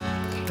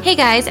Hey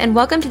guys, and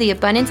welcome to the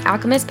Abundance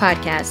Alchemist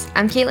podcast.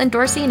 I'm Caitlin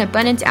Dorsey, an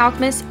abundance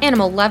alchemist,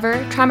 animal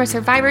lover, trauma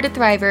survivor to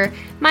thriver,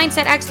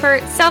 mindset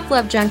expert,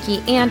 self-love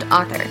junkie, and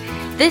author.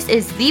 This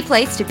is the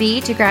place to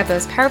be to grab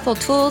those powerful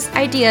tools,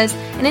 ideas,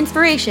 and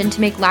inspiration to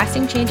make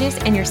lasting changes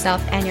in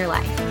yourself and your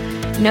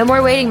life. No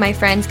more waiting, my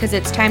friends, because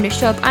it's time to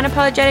show up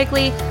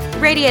unapologetically,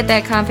 radiate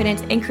that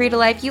confidence, and create a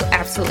life you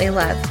absolutely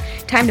love.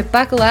 Time to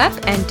buckle up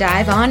and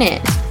dive on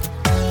in.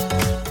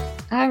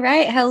 All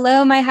right.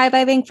 Hello, my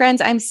high-vibing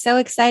friends. I'm so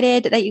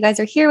excited that you guys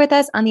are here with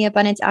us on the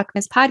Abundance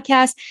Alchemist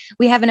podcast.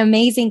 We have an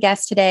amazing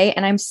guest today,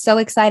 and I'm so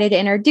excited to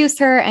introduce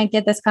her and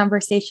get this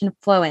conversation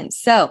flowing.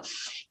 So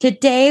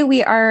today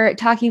we are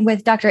talking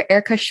with Dr.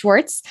 Erika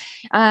Schwartz.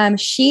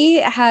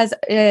 She has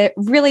a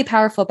really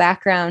powerful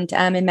background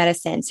in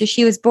medicine. So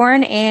she was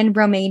born in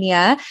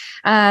Romania,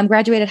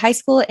 graduated high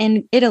school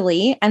in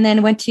Italy, and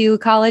then went to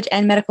college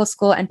and medical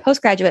school and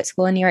postgraduate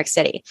school in New York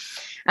City.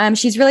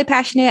 She's really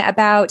passionate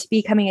about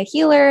becoming a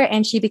healer,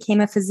 and she became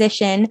a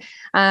physician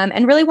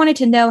and really wanted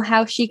to know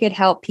how she could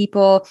help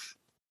people,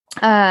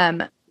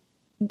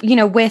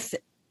 with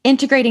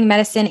integrating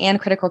medicine and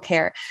critical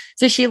care.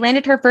 So she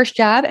landed her first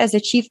job as a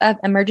chief of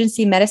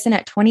emergency medicine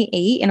at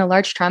 28 in a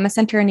large trauma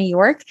center in New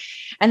York.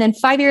 And then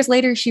 5 years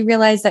later, she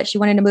realized that she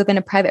wanted to move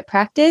into private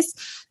practice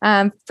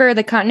for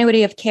the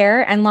continuity of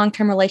care and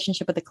long-term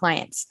relationship with the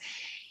clients.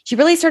 She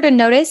really started to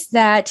notice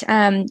that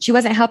she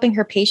wasn't helping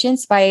her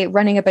patients by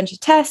running a bunch of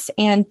tests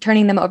and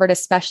turning them over to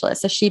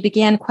specialists. So she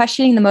began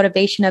questioning the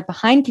motivation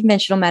behind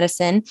conventional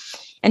medicine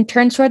and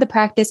turned toward the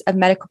practice of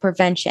medical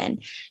prevention.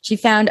 She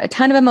found a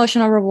ton of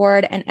emotional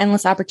reward and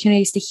endless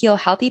opportunities to heal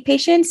healthy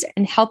patients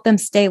and help them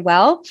stay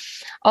well,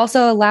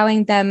 also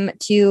allowing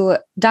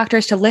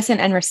doctors to listen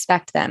and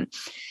respect them.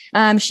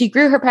 She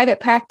grew her private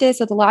practice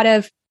with a lot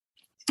of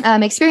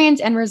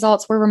experience, and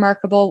results were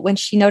remarkable when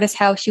she noticed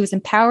how she was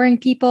empowering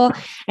people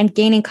and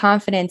gaining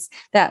confidence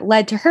that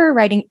led to her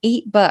writing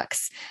 8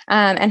 books.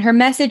 And her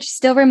message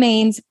still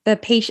remains the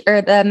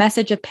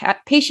message of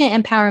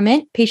patient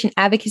empowerment, patient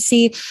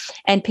advocacy,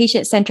 and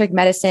patient-centric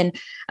medicine.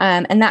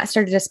 And that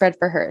started to spread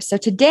for her. So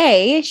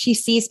today she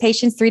sees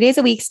patients 3 days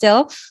a week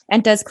still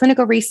and does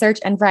clinical research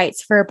and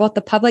writes for both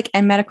the public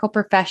and medical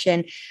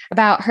profession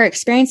about her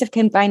experience of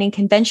combining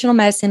conventional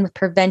medicine with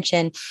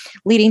prevention,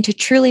 leading to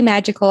truly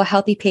magical,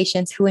 healthy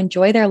patients who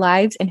enjoy their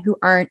lives and who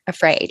aren't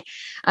afraid.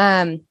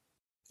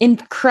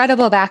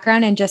 Incredible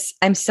background, and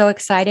I'm so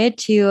excited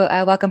to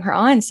welcome her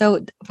on.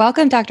 So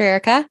welcome, Dr.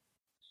 Erika.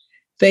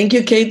 Thank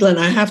you, Caitlin.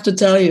 I have to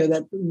tell you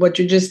that what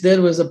you just did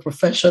was a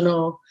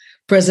professional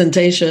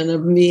presentation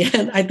of me.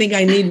 And I think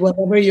I need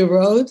whatever you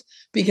wrote,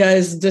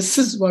 because this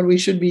is what we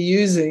should be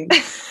using.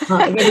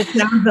 It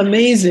sounds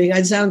amazing.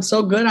 It sounds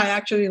so good. I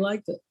actually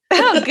liked it.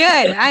 Oh,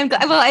 good.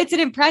 Well, it's an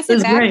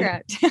impressive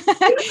background.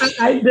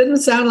 I didn't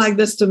sound like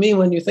this to me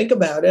when you think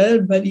about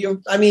it, but you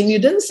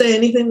didn't say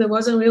anything that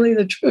wasn't really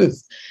the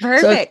truth.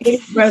 Perfect. So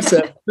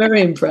impressive.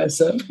 Very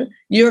impressive.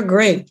 You're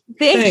great.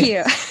 Thank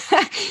you.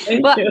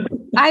 Thank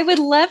you. I would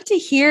love to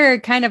hear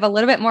kind of a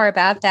little bit more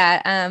about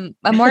that,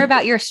 more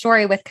about your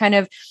story with kind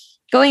of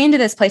going into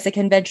this place of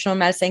conventional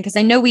medicine, because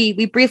I know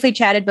we briefly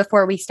chatted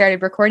before we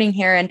started recording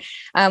here,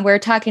 and we're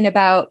talking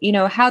about,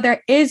 how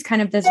there is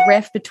kind of this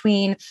rift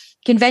between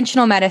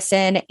conventional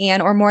medicine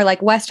or more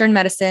like Western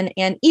medicine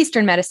and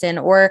Eastern medicine,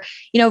 or,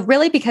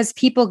 really because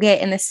people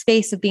get in the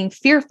space of being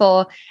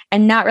fearful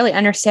and not really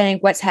understanding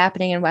what's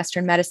happening in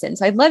Western medicine.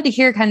 So I'd love to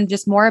hear kind of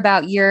just more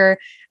about your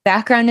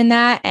background in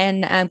that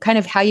and kind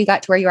of how you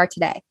got to where you are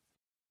today.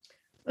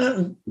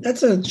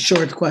 That's a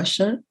short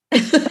question.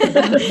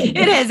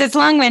 It is. It's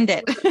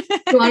long-winded.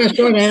 You want a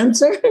short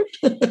answer?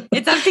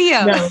 It's up to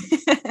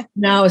you.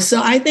 No. So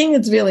I think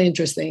it's really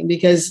interesting,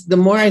 because the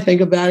more I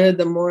think about it,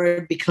 the more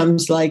it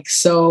becomes like,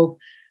 so,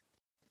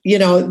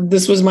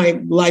 this was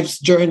my life's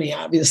journey,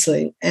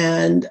 obviously.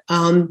 And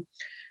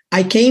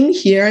I came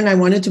here and I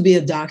wanted to be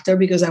a doctor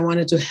because I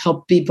wanted to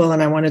help people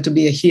and I wanted to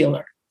be a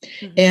healer.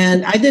 Mm-hmm.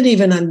 And I didn't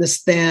even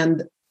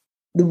understand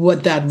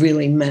what that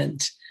really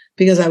meant,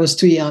 because I was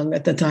too young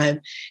at the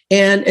time.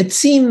 And it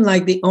seemed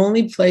like the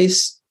only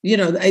place,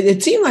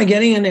 it seemed like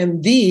getting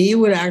an MD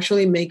would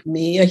actually make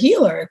me a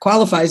healer. It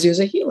qualifies you as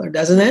a healer,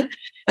 doesn't it?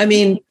 I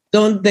mean,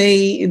 doesn't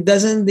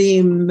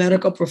the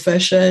medical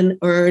profession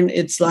earn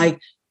its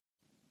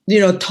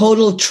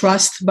total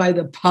trust by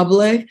the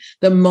public?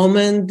 The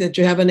moment that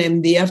you have an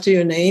MD after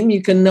your name,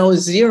 you can know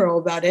zero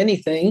about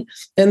anything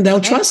and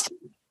they'll trust you.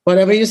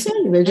 Whatever you say,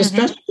 they just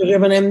trust you. You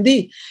have an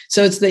MD.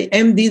 So it's the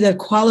MD that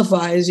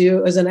qualifies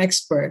you as an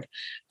expert.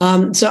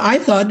 So I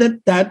thought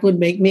that would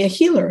make me a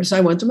healer. So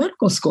I went to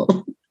medical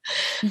school.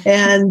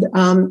 And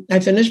I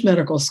finished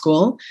medical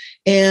school,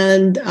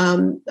 and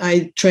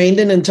I trained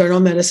in internal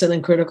medicine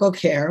and critical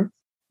care.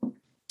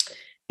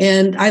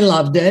 And I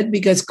loved it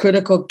because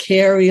critical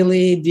care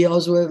really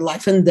deals with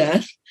life and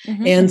death.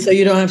 Mm-hmm. And so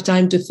you don't have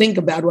time to think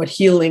about what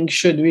healing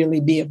should really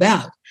be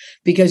about,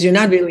 because you're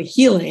not really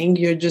healing,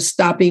 you're just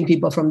stopping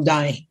people from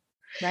dying.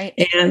 Right.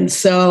 And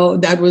so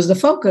that was the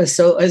focus.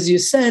 So as you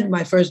said,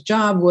 my first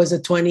job was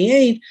at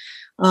 28.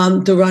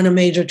 to run a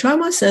major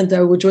trauma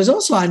center, which was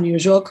also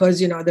unusual because,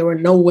 there were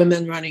no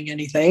women running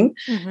anything.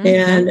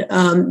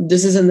 And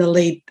this is in the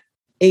late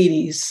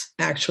 80s,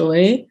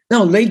 actually.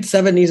 No, late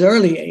 70s,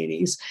 early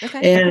 80s.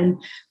 Okay.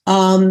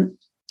 And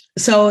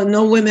so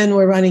no women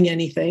were running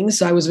anything.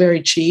 So I was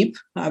very cheap.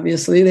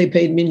 Obviously, they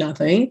paid me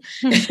nothing.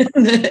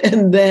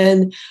 And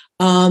then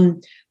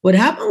what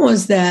happened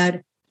was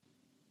that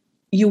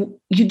you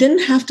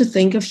didn't have to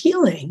think of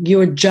healing. You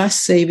were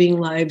just saving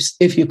lives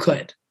if you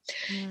could.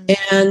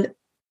 And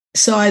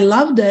so I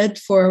loved it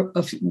for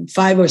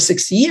 5 or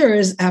 6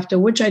 years, after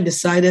which I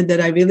decided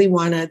that I really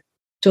wanted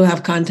to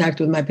have contact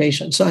with my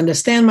patients, to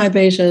understand my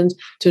patients,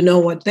 to know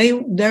what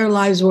their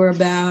lives were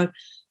about.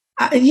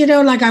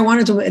 I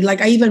wanted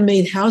to, I even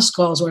made house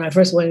calls when I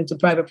first went into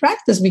private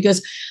practice,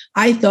 because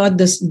I thought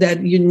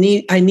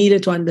I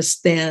needed to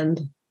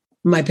understand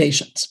my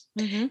patients.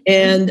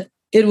 And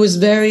it was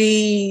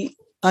very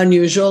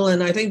unusual.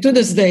 And I think to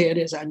this day it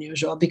is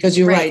unusual, because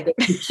you're right.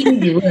 There's a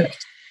huge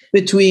rift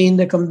between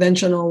the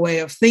conventional way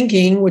of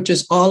thinking, which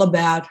is all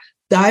about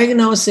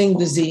diagnosing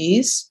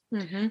disease,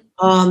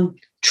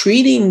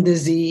 treating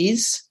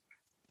disease,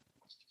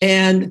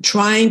 and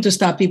trying to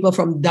stop people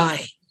from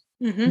dying.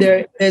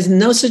 There's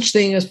no such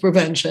thing as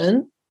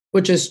prevention,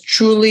 which is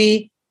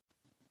truly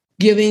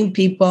giving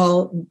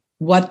people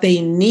what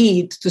they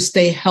need to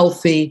stay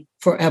healthy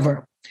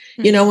forever.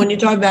 When you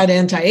talk about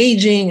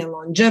anti-aging and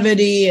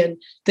longevity and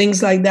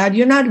things like that,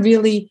 you're not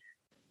really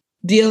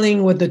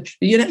dealing with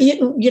you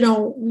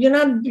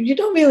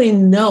don't really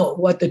know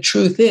what the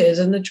truth is.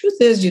 And the truth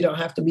is, you don't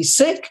have to be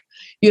sick.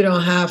 You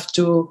don't have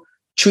to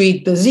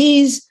treat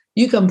disease.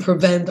 You can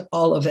prevent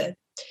all of it.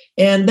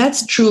 And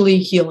that's truly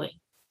healing.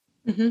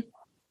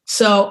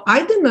 So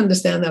I didn't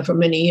understand that for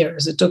many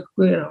years. It took,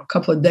 a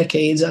couple of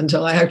decades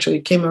until I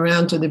actually came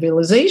around to the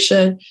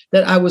realization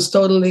that I was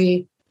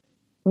totally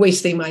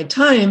wasting my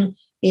time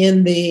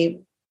in the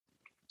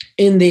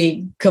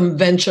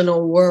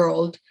conventional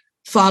world,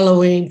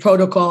 following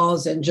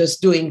protocols and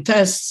just doing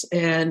tests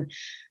and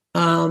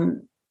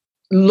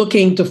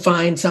looking to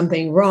find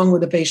something wrong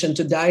with the patient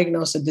to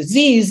diagnose a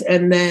disease,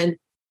 and then,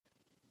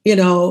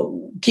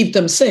 keep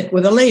them sick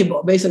with a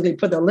label. Basically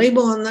put a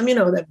label on them,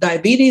 that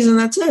diabetes, and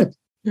that's it.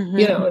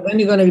 Then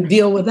you're going to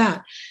deal with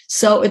that.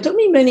 So it took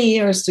me many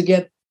years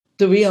to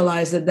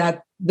realize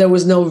that there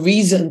was no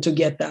reason to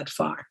get that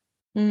far.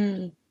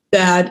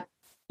 That,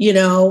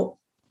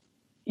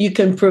 you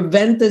can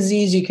prevent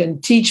disease, you can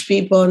teach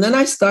people. And then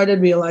I started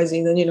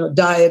realizing that,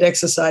 diet,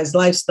 exercise,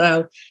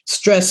 lifestyle,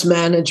 stress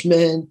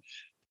management,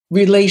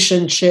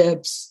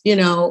 relationships,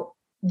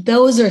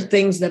 those are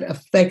things that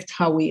affect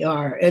how we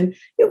are. And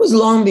it was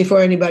long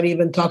before anybody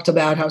even talked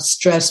about how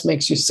stress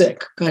makes you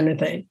sick, kind of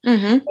thing.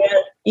 And,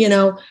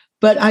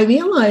 but I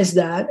realized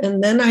that.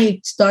 And then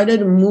I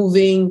started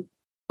moving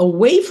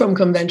away from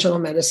conventional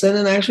medicine.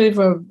 And actually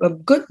for a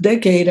good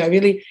decade, I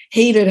really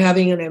hated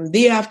having an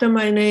MD after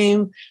my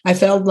name. I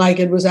felt like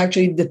it was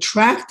actually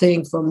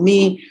detracting from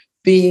me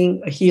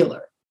being a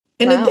healer.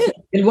 And it did.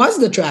 It was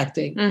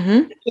detracting.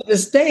 To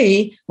this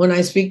day, when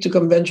I speak to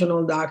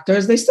conventional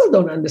doctors, they still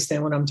don't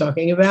understand what I'm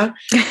talking about.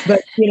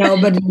 But,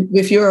 but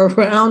if you're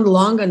around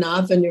long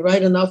enough and you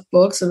write enough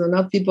books and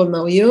enough people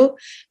know you,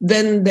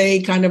 then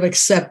they kind of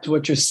accept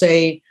what you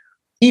say,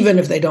 even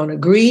if they don't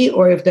agree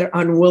or if they're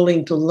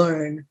unwilling to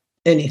learn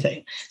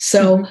anything.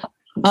 So,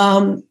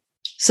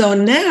 so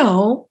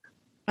now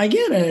I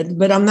get it,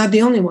 but I'm not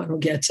the only one who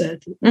gets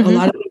it. A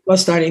lot of people are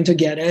starting to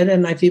get it.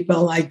 And I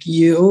people like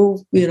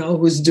you,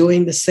 who's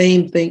doing the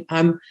same thing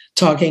I'm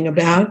talking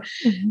about,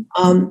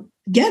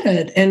 get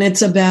it. And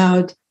it's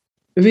about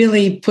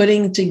really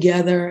putting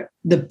together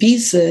the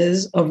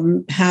pieces of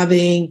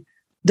having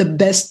the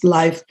best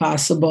life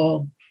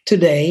possible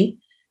today,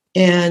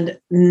 and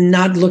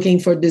not looking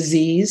for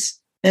disease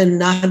and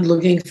not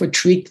looking for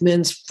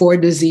treatments for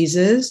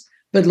diseases,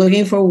 but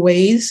looking for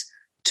ways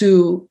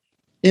to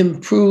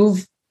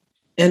improve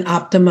and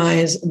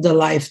optimize the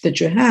life that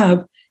you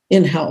have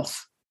in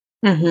health.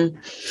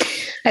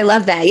 I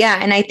love that. Yeah.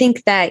 And I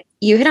think that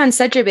you hit on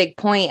such a big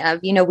point of,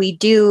 we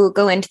do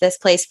go into this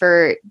place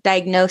for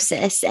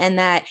diagnosis, and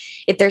that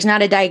if there's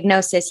not a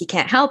diagnosis, you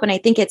can't help. And I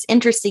think it's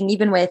interesting,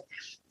 even with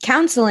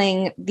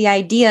counseling, the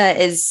idea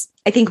is,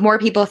 I think more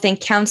people think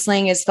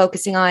counseling is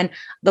focusing on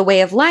the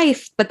way of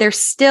life, but there's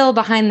still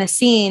behind the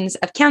scenes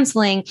of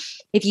counseling.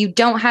 If you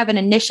don't have an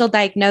initial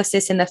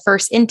diagnosis in the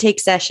first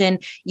intake session,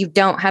 you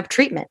don't have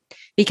treatment,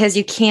 because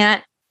you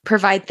can't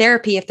provide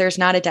therapy if there's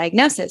not a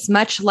diagnosis.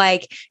 Much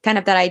like kind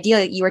of that idea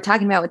that you were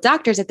talking about with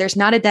doctors, if there's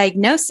not a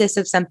diagnosis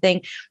of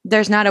something,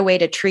 there's not a way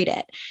to treat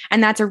it.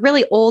 And that's a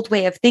really old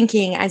way of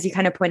thinking, as you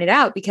kind of pointed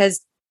out, because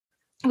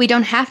we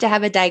don't have to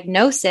have a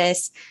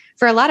diagnosis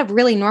for a lot of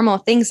really normal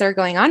things that are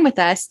going on with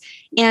us.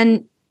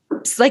 And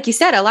like you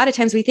said, a lot of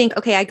times we think,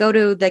 okay, I go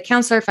to the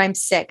counselor if I'm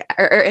sick,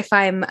 or if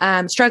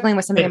I'm struggling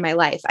with something in my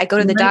life. I go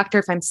to the doctor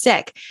if I'm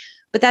sick.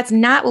 But that's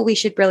not what we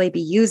should really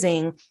be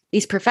using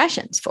these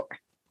professions for.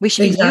 We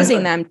should be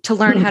using them to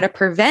learn how to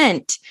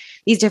prevent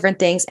these different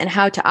things and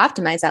how to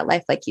optimize that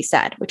life, like you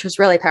said, which was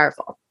really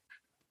powerful.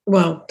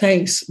 Well,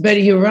 thanks,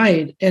 Betty. You're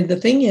right. And the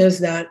thing is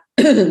that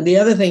the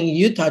other thing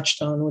you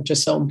touched on, which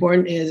is so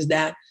important, is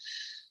that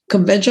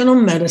conventional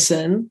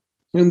medicine,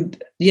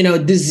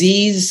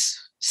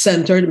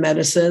 disease-centered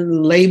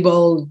medicine,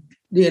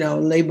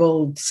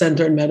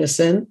 label-centered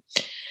medicine,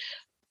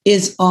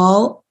 is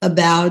all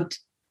about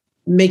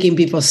making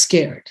people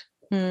scared.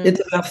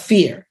 It's about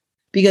fear.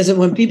 Because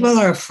when people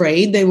are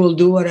afraid, they will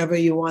do whatever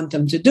you want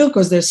them to do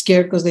because they're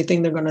scared because they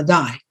think they're going to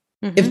die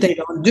if they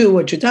don't do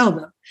what you tell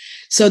them.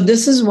 So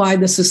this is why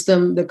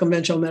the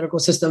conventional medical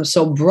system is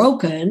so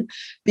broken,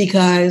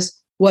 because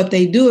what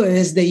they do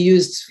is they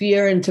use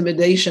fear,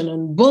 intimidation,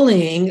 and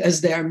bullying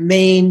as their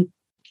main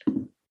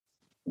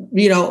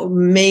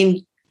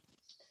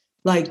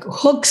like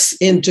hooks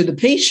into the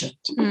patient.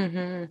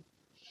 Mm-hmm.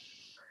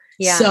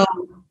 Yeah. So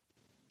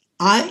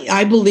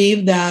I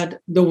believe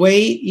that the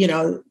way,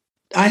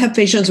 I have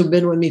patients who've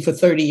been with me for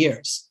 30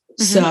 years.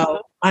 Mm-hmm.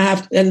 So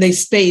and they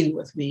stayed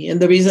with me. And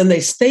the reason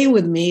they stay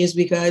with me is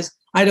because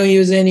I don't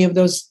use any of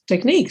those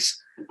techniques.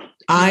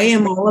 I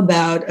am all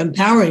about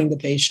empowering the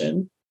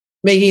patient,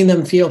 making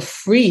them feel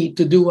free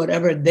to do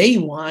whatever they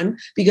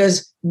want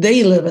because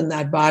they live in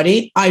that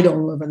body. I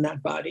don't live in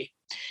that body.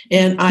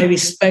 And I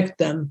respect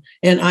them.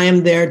 And I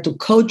am there to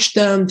coach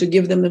them, to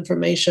give them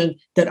information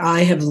that I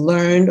have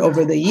learned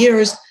over the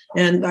years.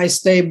 And I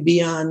stay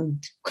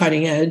beyond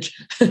cutting edge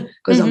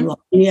because I'm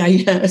lucky, I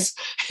guess.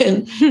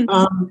 And,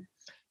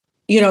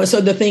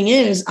 so the thing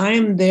is, I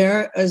am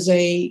there as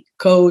a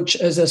coach,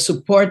 as a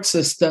support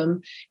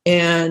system,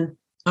 and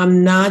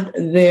I'm not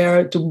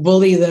there to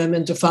bully them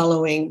into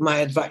following my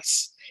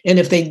advice. And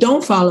if they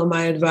don't follow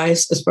my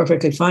advice, it's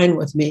perfectly fine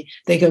with me.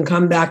 They can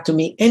come back to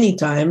me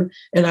anytime,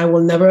 and I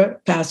will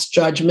never pass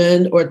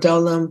judgment or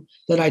tell them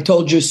that I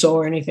told you so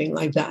or anything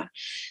like that.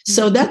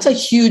 So that's a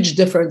huge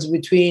difference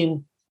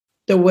between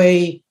the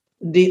way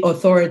the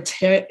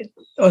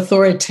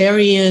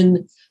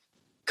authoritarian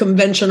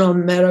conventional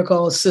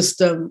medical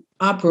system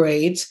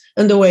operates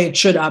and the way it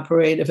should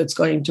operate if it's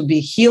going to be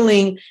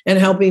healing and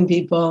helping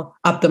people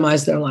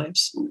optimize their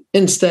lives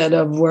instead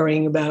of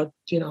worrying about,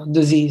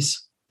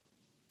 disease.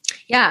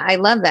 Yeah, I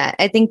love that.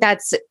 I think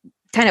that's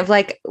kind of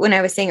like when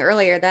I was saying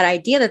earlier, that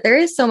idea that there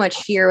is so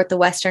much fear with the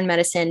Western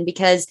medicine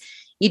because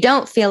you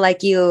don't feel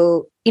like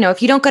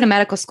if you don't go to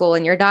medical school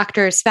and your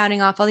doctor is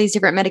spouting off all these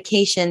different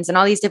medications and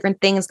all these different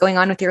things going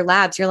on with your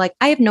labs, you're like,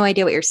 I have no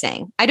idea what you're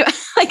saying. I don't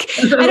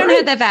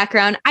have that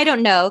background. I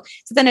don't know.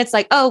 So then it's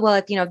like, oh, well,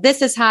 if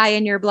this is high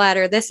in your blood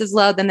or this is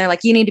low, then they're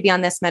like, you need to be on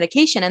this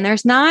medication. And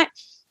there's not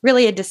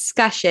really a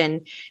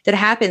discussion that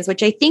happens,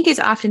 which I think is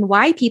often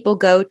why people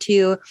go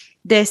to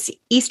this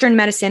Eastern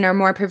medicine or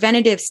more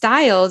preventative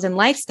styles and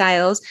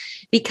lifestyles,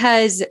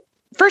 because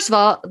first of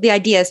all, the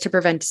idea is to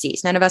prevent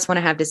disease. None of us want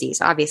to have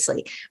disease,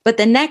 obviously. But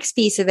the next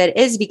piece of it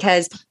is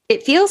because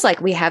it feels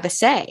like we have a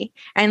say.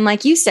 And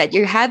like you said,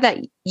 you have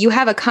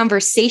a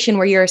conversation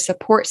where you're a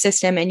support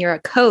system and you're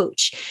a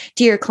coach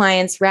to your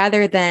clients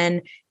rather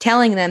than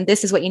telling them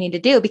this is what you need to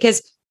do.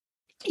 Because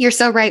you're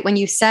so right when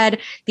you said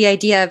the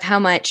idea of how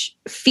much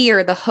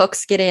fear the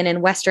hooks get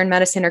in Western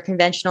medicine or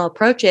conventional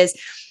approaches.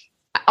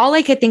 All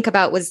I could think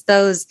about was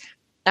those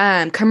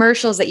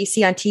commercials that you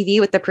see on TV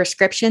with the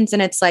prescriptions.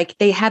 And it's like,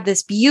 they have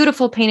this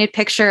beautiful painted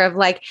picture of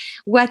like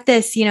what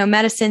this,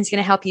 medicine is going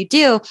to help you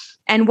do.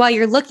 And while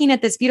you're looking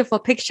at this beautiful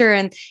picture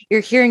and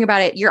you're hearing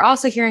about it, you're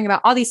also hearing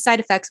about all these side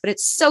effects, but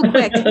it's so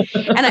quick.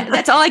 And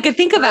that's all I could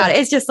think about.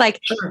 It's just like,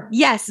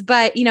 yes,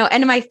 but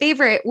and my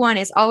favorite one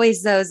is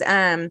always those,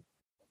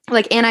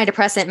 like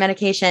antidepressant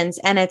medications.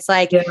 And it's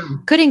like,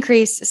 could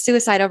increase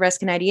suicidal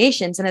risk and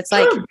ideations. And it's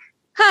like,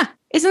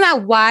 isn't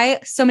that why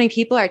so many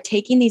people are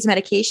taking these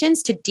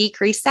medications to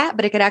decrease that,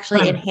 but it could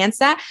actually enhance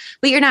that,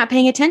 but you're not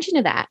paying attention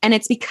to that. And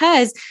it's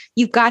because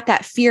you've got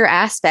that fear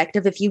aspect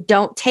of if you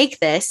don't take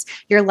this,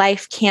 your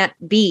life can't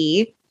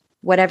be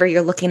whatever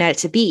you're looking at it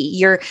to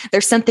be.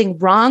 There's something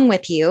wrong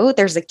with you.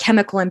 There's a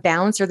chemical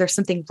imbalance or there's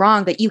something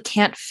wrong that you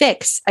can't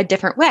fix a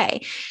different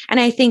way. And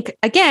I think,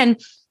 again,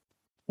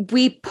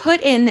 we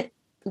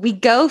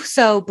go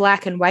so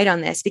black and white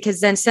on this because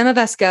then some of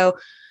us go,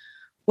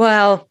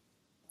 well,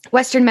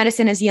 Western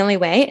medicine is the only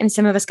way. And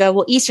some of us go,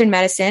 well, Eastern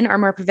medicine or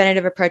more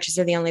preventative approaches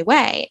are the only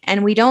way.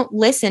 And we don't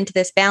listen to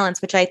this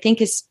balance, which I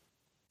think is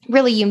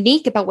really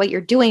unique about what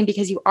you're doing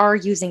because you are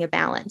using a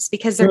balance,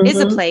 because there is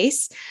a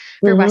place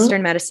for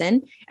Western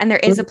medicine and there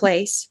is a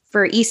place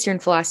for Eastern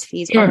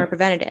philosophies or more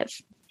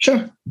preventative.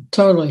 Sure.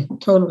 Totally.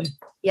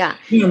 Yeah.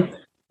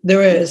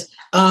 There is.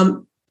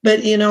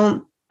 But,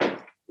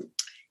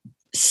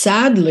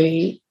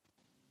 sadly,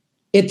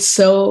 it's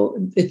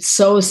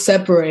so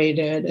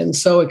separated and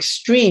so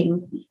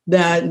extreme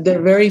that there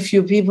are very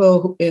few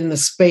people in the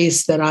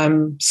space that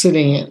I'm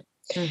sitting in.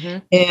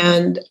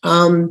 And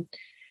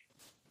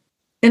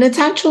it's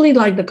actually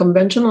like the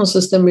conventional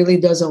system really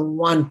doesn't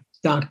want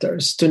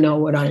doctors to know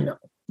what I know.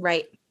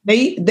 Right.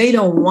 They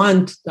don't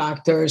want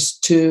doctors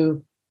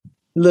to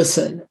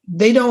listen.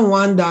 They don't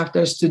want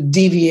doctors to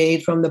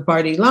deviate from the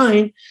party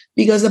line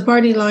because the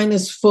party line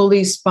is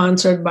fully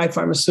sponsored by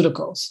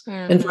pharmaceuticals.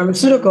 And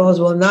pharmaceuticals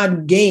will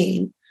not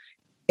gain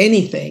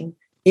anything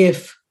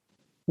if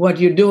what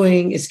you're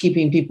doing is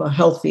keeping people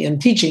healthy and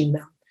teaching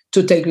them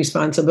to take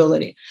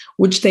responsibility,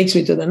 which takes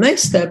me to the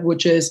next step,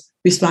 which is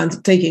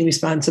taking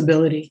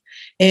responsibility.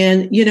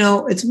 And,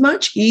 it's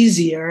much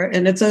easier,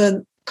 and it's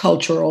a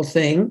cultural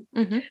thing,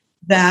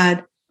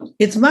 that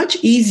it's much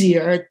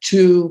easier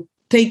to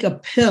take a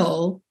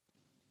pill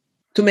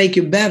to make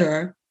you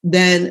better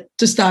than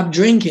to stop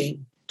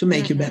drinking to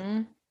make you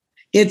better.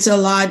 It's a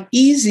lot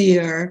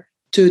easier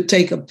to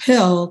take a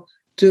pill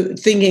to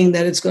thinking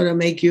that it's going to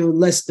make you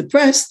less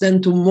depressed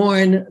than to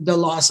mourn the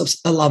loss of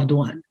a loved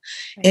one.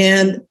 Right.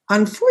 And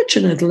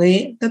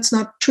unfortunately, that's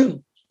not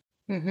true.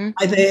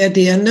 I think at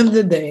the end of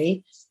the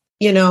day,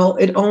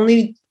 it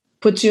only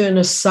puts you in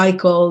a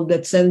cycle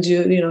that sends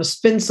you,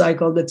 spin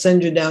cycle that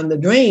sends you down the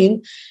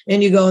drain,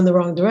 and you go in the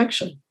wrong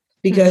direction.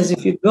 Because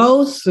if you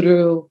go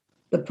through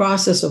the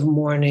process of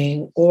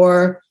mourning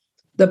or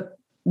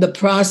the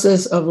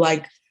process of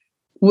like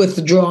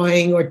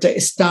withdrawing or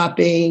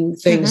stopping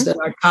things that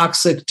are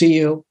toxic to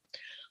you,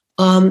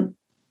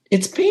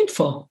 it's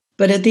painful.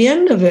 But at the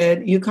end of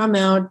it, you come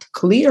out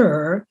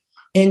clearer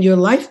and your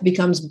life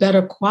becomes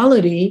better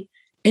quality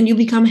and you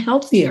become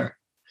healthier.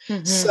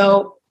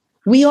 So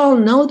we all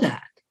know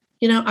that.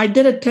 I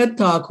did a TED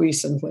Talk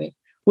recently,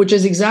 which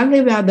is exactly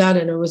about that.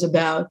 And it was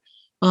about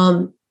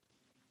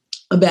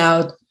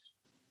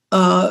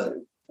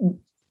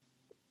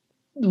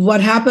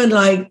what happened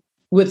like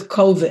with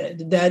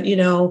COVID, that,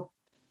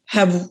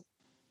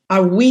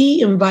 are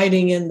we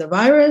inviting in the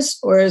virus,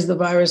 or is the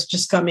virus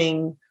just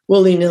coming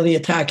willy-nilly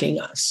attacking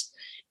us?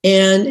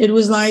 And it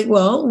was like,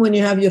 well, when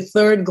you have your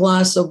third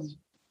glass of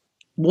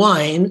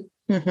wine,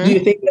 do you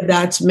think that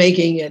that's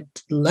making it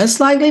less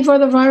likely for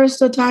the virus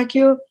to attack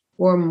you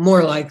or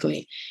more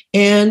likely?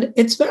 And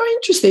it's very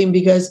interesting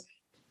because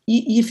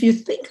if you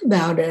think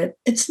about it,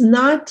 it's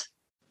not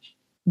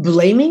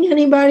blaming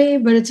anybody,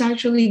 but it's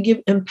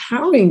actually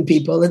empowering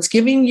people. It's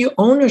giving you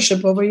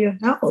ownership over your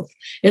health,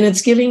 and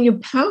it's giving you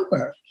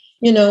power.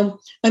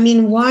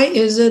 Why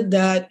is it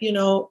that,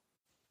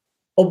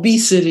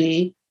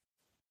 obesity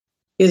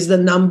is the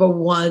number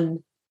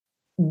one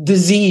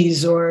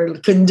disease or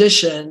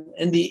condition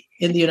in the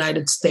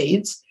United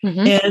States?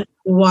 And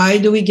why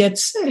do we get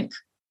sick?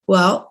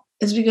 Well,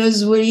 it's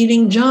because we're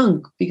eating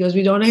junk, because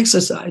we don't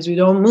exercise, we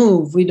don't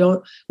move, we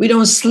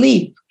don't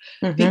sleep.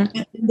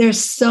 They're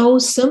so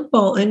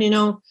simple, and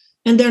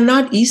and they're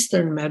not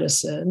Eastern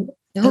medicine,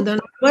 and they're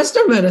not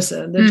Western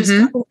medicine. They're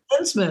just common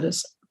sense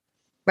medicine.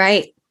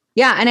 Right.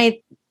 Yeah. And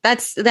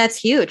that's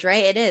huge,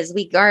 right? It is.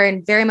 We are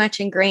very much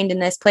ingrained in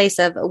this place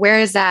of, where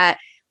is that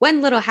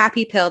one little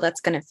happy pill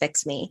that's going to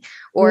fix me?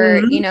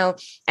 Or,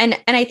 and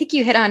I think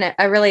you hit on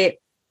a really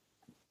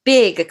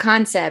big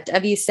concept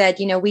of, you said,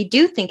 we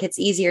do think it's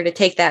easier to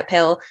take that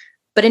pill,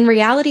 but in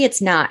reality,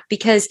 it's not.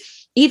 Because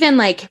even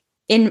like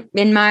in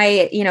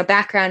my,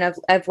 background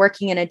of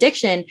working in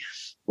addiction,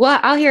 well,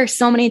 I'll hear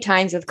so many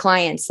times with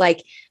clients,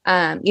 like,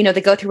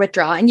 they go through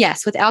withdrawal. And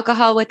yes, with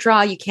alcohol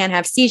withdrawal, you can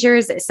have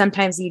seizures.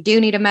 Sometimes you do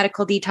need a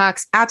medical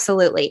detox.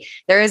 Absolutely.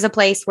 There is a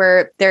place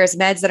where there's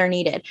meds that are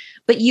needed,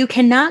 but you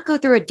cannot go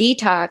through a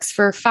detox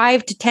for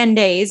 5 to 10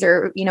 days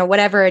or,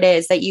 whatever it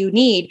is that you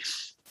need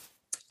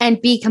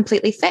and be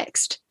completely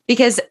fixed,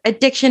 because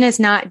addiction is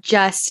not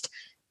just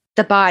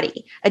the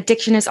body.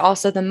 Addiction is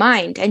also the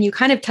mind. And you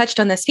kind of touched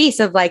on this piece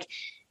of like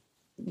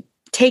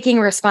taking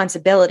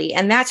responsibility.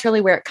 And that's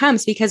really where it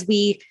comes, because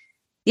the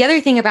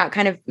other thing about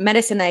kind of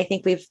medicine that I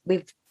think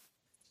we've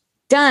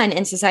done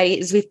in society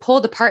is we've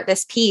pulled apart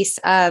this piece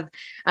of,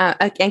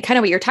 and kind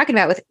of what you're talking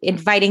about with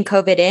inviting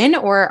COVID in,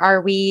 or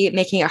are we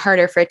making it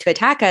harder for it to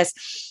attack us?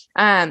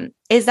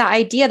 Is the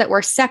idea that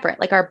we're separate,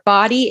 like our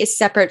body is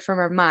separate from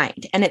our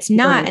mind, and it's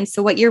not. Right. And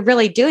so what you're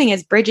really doing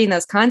is bridging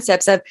those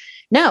concepts of,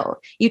 no,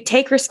 you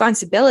take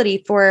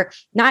responsibility for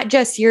not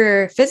just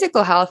your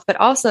physical health, but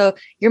also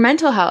your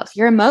mental health,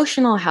 your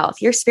emotional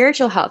health, your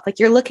spiritual health. Like,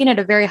 you're looking at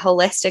a very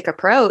holistic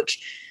approach,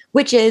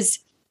 which is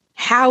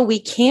how we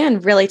can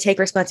really take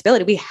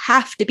responsibility. We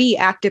have to be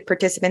active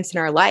participants in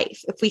our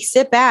life. If we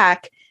sit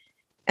back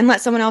and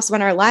let someone else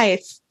run our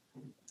life,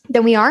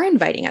 then we are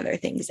inviting other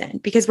things in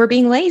because we're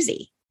being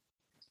lazy.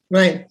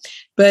 Right.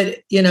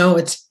 But,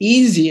 it's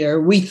easier,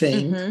 we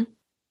think,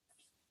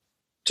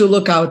 to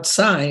look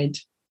outside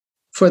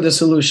for the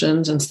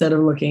solutions instead of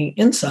looking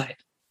inside.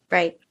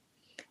 Right.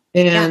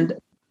 And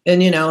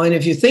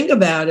if you think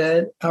about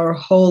it, our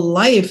whole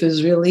life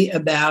is really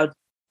about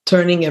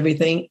turning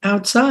everything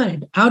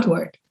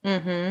outward.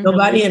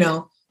 Nobody,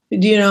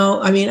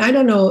 I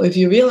don't know if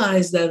you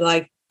realize that,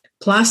 like,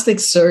 plastic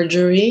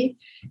surgery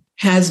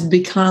has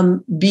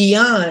become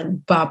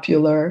beyond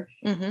popular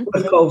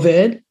with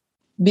COVID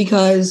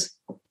because,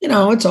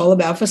 it's all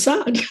about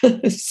facade.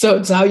 So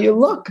it's how you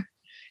look.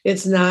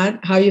 It's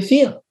not how you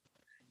feel.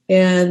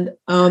 And,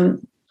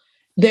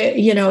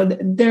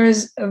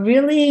 there's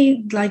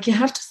really, like, you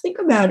have to think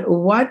about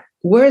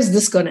where is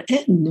this going to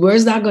end? Where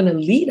is that going to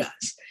lead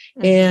us?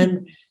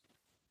 And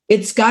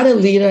it's got to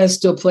lead us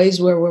to a place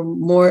where we're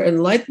more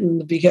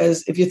enlightened,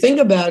 because if you think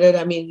about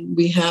it,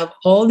 we have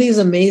all these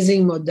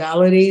amazing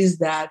modalities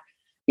that,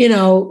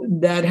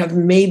 that have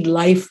made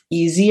life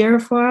easier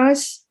for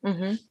us.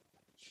 Mm-hmm.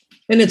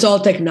 And it's all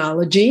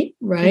technology,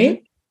 right?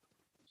 Mm-hmm.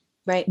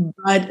 Right.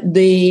 But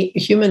the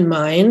human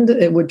mind,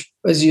 which,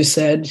 as you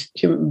said,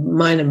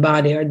 mind and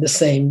body are the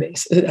same.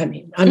 I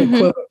mean,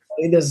 unequivocally.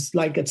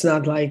 It's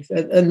not like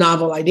a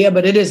novel idea,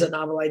 but it is a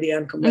novel idea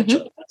in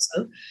conventional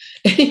medicine.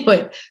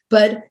 Anyway,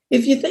 but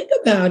if you think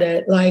about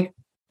it, like,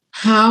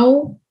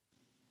 how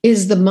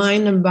is the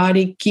mind and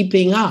body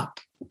keeping up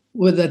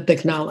with the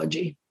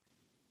technology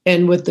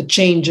and with the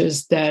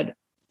changes that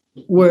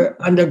we're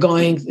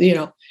undergoing?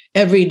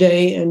 Every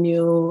day a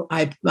new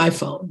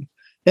iPhone,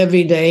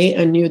 every day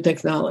a new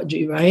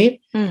technology,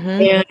 right? Mm-hmm.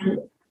 And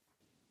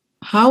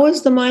how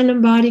is the mind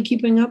and body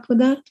keeping up with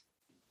that?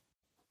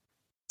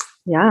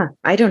 Yeah,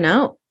 I don't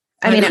know.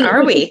 I mean,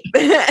 are we?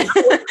 Of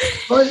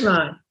course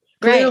not.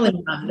 Clearly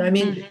not. I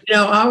mean,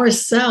 our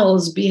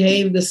cells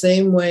behave the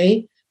same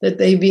way that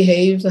they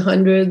behaved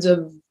hundreds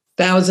of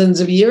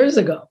thousands of years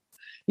ago.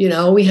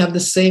 We have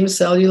the same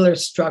cellular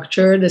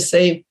structure, the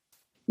same,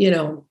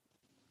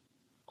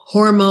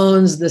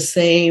 hormones, the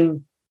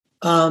same,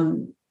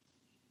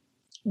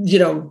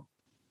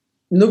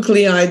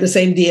 nuclei, the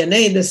same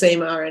DNA, the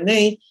same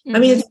RNA. I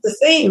mean, it's the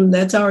same.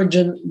 That's our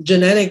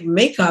genetic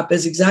makeup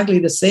is exactly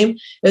the same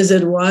as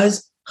it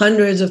was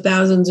hundreds of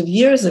thousands of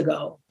years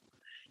ago.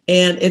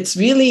 And it's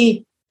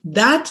really,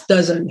 that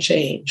doesn't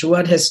change.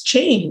 What has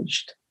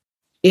changed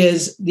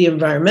is the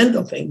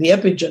environmental thing, the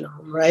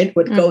epigenome, right?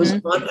 What goes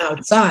on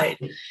outside.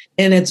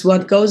 And it's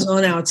what goes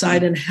on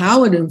outside and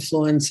how it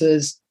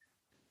influences,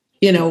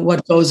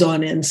 what goes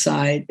on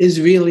inside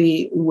is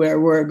really where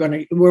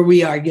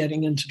we are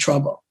getting into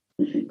trouble.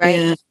 Right.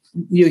 And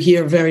you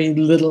hear very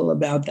little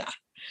about that.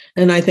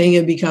 And I think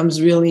it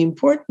becomes really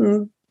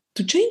important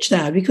to change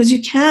that, because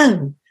you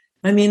can.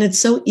 I mean, it's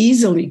so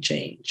easily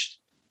changed.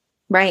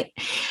 Right.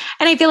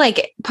 And I feel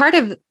like part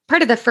of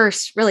the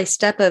first really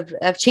step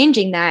of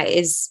changing that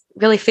is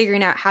really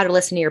figuring out how to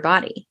listen to your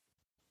body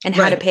and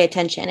how to pay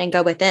attention and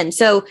go within.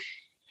 So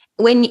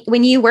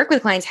when you work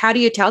with clients, how do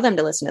you tell them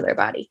to listen to their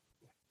body?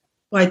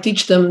 Well, I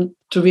teach them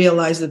to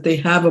realize that they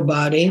have a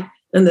body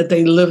and that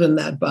they live in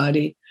that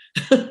body.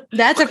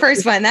 That's the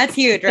first one. That's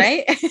huge,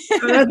 right?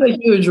 That's a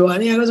huge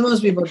one. Yeah, because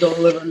most people don't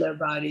live in their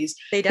bodies.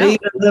 They don't. They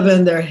either live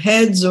in their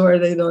heads or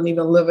they don't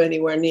even live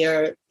anywhere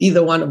near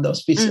either one of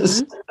those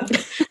pieces.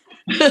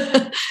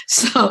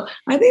 So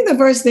I think the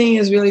first thing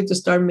is really to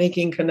start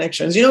making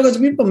connections. Because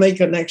people make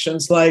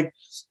connections like,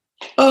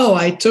 oh,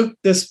 I took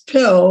this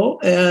pill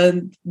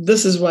and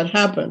this is what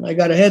happened. I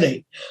got a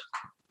headache.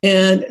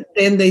 And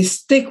then they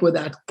stick with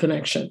that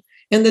connection.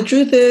 And the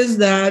truth is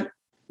that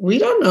we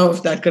don't know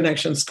if that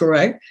connection is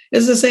correct.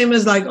 It's the same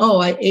as like, oh,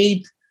 I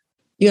ate,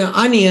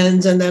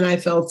 onions and then I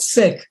felt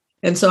sick.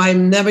 And so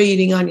I'm never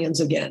eating onions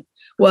again.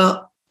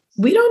 Well,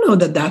 we don't know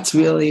that that's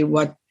really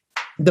what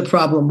the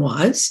problem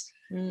was.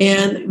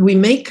 And we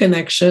make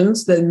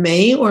connections that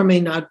may or may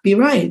not be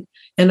right.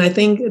 And I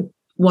think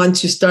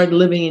once you start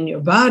living in your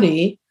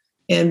body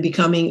and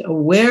becoming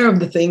aware of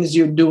the things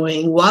you're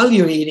doing while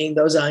you're eating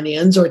those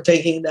onions or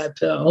taking that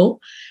pill,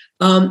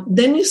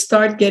 then you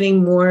start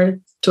getting more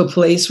to a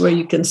place where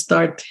you can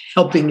start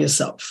helping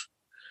yourself.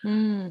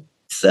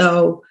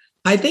 So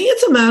I think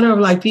it's a matter of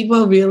like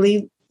people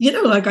really,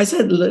 like I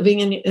said,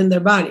 living in their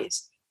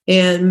bodies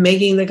and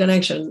making the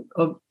connection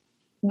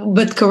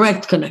but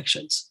correct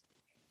connections.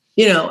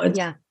 It's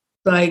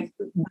like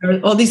there are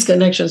all these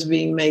connections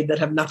being made that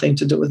have nothing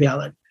to do with the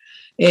other.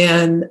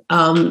 And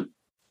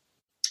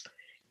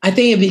I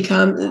think it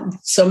becomes,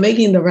 so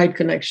making the right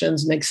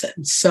connections makes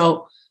sense.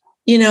 So,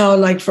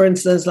 like for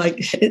instance,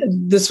 like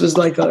this was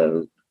like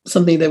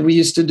something that we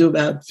used to do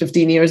about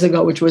 15 years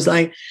ago, which was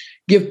like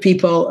give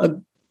people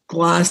a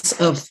glass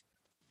of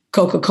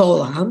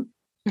Coca-Cola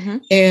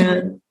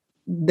and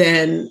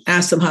then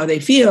ask them how they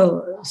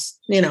feel,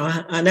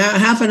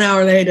 half an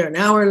hour later, an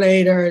hour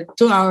later,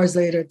 2 hours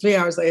later, 3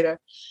 hours later.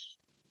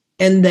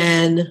 And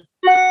then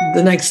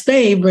the next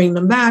day, bring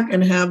them back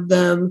and have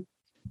them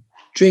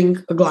drink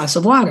a glass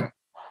of water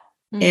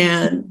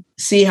and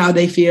see how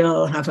they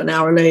feel half an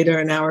hour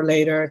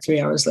later,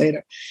 3 hours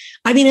later.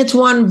 I mean, it's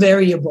one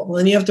variable,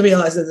 and you have to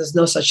realize that there's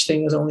no such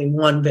thing as only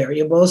one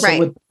variable. So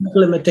with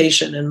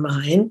limitation in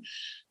mind,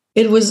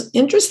 it was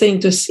interesting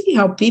to see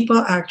how people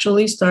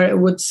actually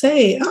would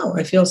say, oh,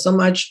 I feel so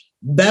much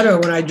better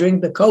when I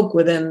drink the Coke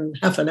within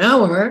half an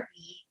hour.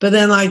 But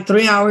then like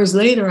 3 hours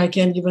later, I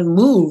can't even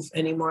move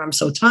anymore. I'm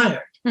so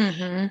tired.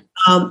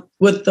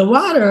 With the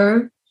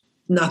water,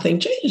 nothing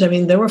changed. I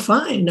mean, they were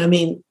fine. I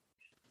mean,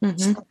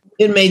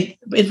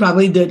 it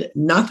probably did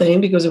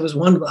nothing because it was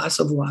one glass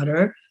of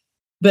water,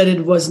 but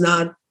it was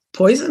not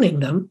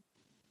poisoning them.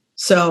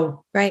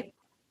 So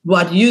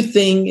what you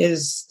think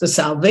is the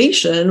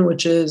salvation,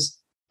 which is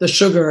the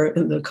sugar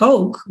in the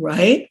Coke,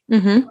 right,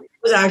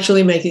 was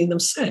actually making them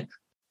sick.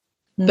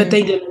 But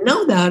they didn't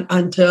know that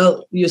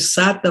until you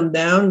sat them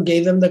down,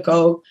 gave them the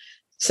Coke,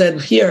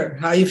 said, here,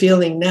 how are you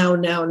feeling now,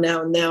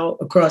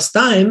 across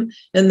time?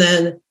 And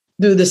then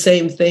do the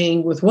same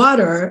thing with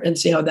water and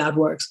see how that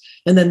works.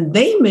 And then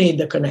they made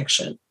the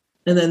connection.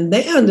 And then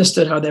they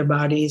understood how their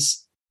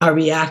bodies are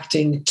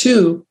reacting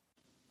to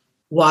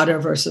water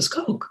versus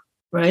Coke,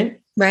 right?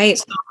 Right.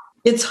 So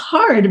it's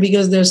hard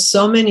because there's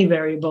so many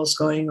variables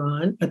going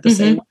on at the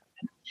same time.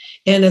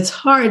 And it's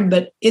hard,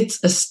 but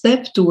it's a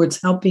step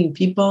towards helping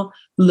people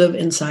live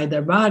inside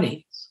their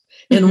bodies.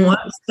 And one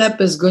step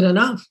is good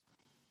enough.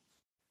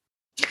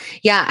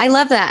 Yeah, I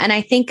love that. And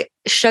I think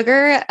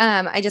sugar,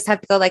 I just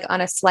have to go like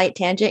on a slight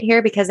tangent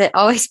here because it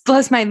always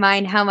blows my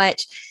mind how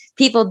much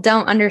people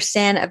don't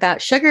understand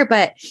about sugar.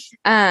 But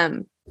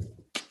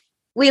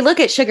we look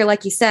at sugar,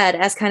 like you said,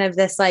 as kind of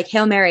this like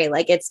Hail Mary,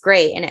 like it's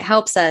great and it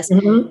helps us.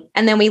 And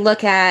then we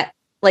look at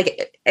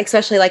like,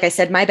 especially like I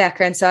said, my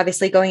background. So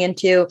obviously going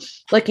into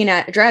looking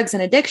at drugs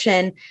and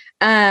addiction,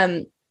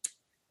 it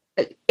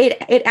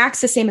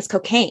acts the same as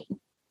cocaine.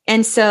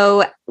 And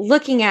so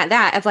looking at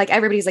that of like,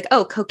 everybody's like,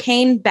 oh,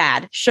 cocaine,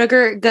 bad,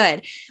 sugar,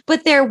 good,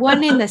 but they're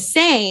one and the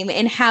same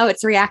in how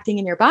it's reacting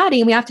in your body.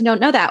 And we often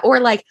don't know that. Or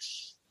like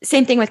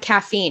same thing with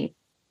caffeine.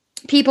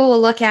 People will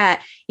look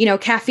at,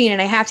 caffeine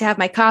and I have to have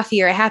my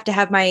coffee or I have to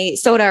have my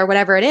soda or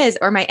whatever it is,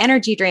 or my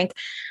energy drink.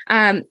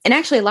 And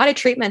actually a lot of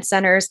treatment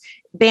centers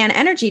ban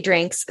energy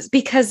drinks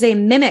because they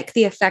mimic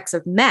the effects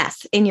of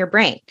meth in your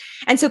brain.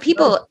 And so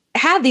people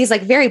have these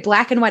like very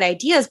black and white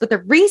ideas, but the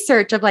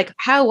research of like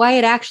why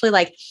it actually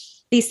like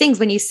these things,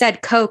 when you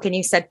said Coke and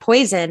you said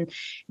poison,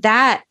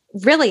 that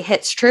really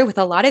hits true with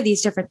a lot of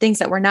these different things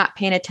that we're not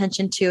paying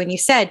attention to. And you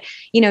said,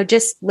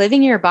 just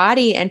living your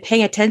body and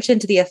paying attention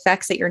to the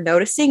effects that you're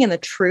noticing and the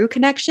true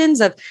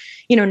connections of,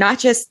 not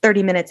just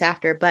 30 minutes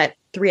after, but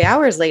 3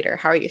 hours later,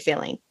 how are you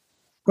feeling?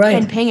 Right.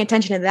 And paying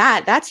attention to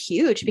that, that's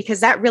huge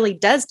because that really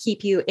does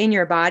keep you in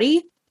your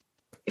body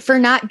for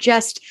not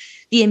just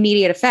the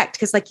immediate effect.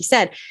 Because like you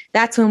said,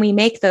 that's when we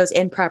make those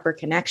improper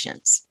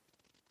connections.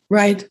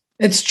 Right.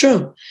 It's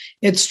true.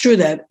 It's true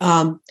that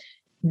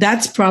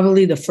that's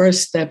probably the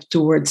first step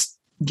towards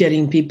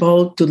getting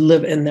people to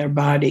live in their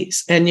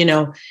bodies. And,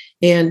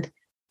 and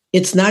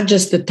it's not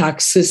just the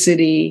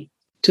toxicity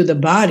to the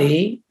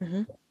body,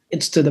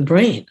 it's to the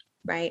brain.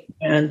 Right.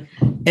 And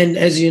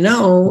as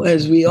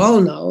as we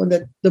all know,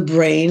 that the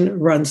brain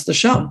runs the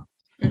show,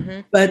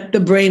 but the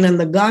brain and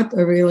the gut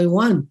are really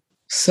one.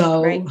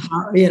 So,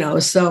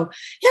 so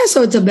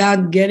it's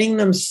about getting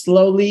them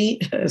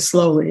slowly. It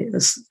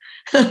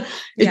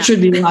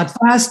should be a lot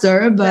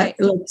faster, but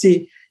let's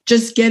see,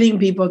 just getting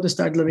people to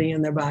start living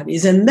in their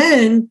bodies and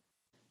then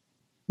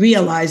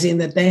realizing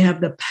that they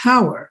have the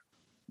power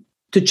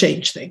to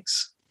change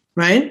things,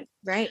 right?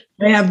 Right.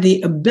 They have the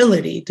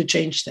ability to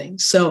change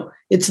things. So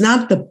it's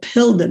not the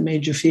pill that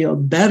made you feel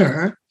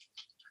better.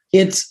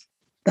 It's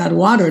that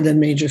water that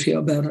made you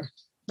feel better.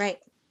 Right.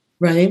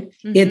 Right.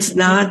 It's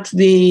not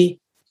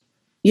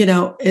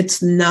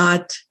it's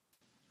not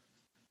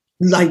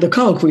like the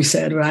Coke we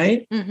said,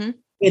 right?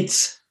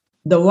 It's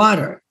the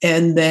water.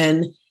 And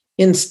then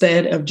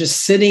instead of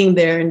just sitting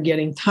there and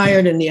getting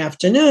tired in the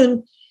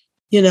afternoon,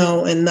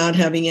 and not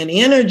having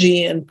any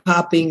energy and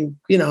popping,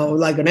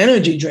 like an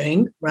energy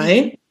drink,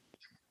 right?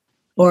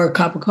 Or a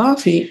cup of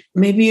coffee,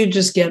 maybe you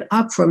just get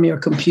up from your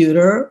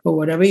computer or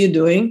whatever you're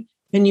doing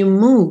and you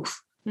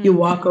move. You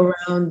walk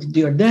around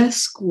your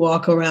desk,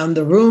 walk around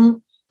the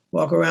room,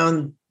 walk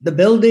around the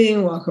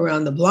building, walk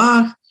around the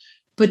block,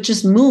 but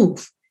just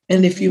move.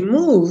 And if you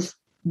move,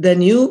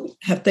 then you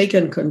have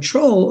taken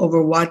control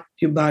over what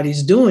your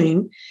body's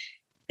doing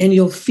and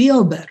you'll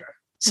feel better.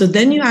 So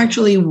then you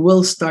actually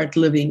will start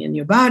living in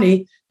your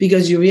body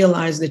because you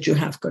realize that you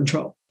have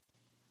control.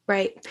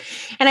 Right.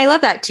 And I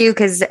love that too,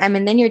 because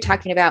then you're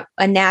talking about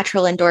a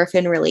natural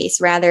endorphin release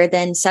rather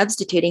than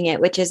substituting it,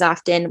 which is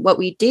often what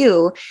we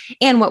do.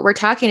 And what we're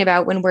talking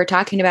about when we're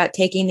talking about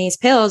taking these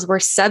pills, we're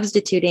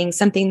substituting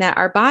something that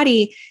our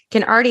body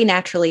can already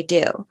naturally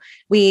do.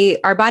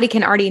 Our body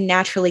can already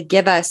naturally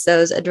give us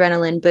those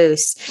adrenaline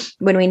boosts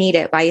when we need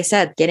it. Like you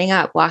said, getting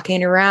up,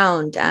 walking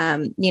around,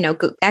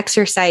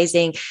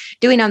 exercising,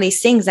 doing all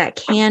these things that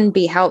can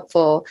be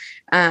helpful.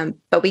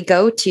 But we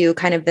go to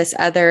kind of this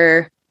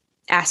other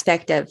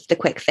aspect of the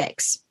quick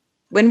fix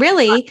when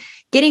really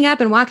getting up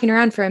and walking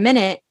around for a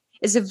minute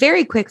is a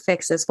very quick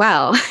fix as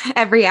well.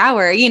 Every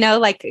hour,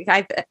 like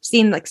I've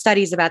seen like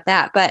studies about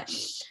that, but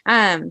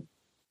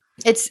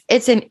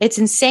it's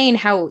insane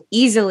how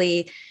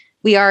easily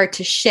we are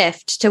to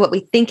shift to what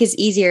we think is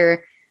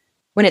easier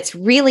when it's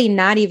really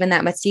not even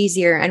that much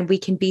easier. And we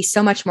can be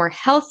so much more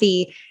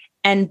healthy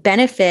and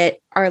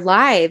benefit our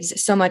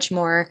lives so much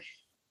more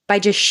by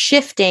just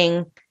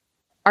shifting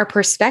our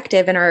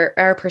perspective and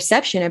our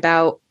perception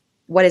about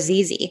what is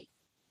easy.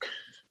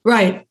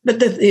 Right.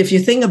 But if you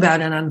think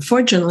about it,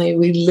 unfortunately,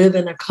 we live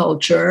in a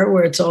culture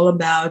where it's all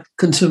about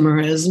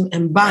consumerism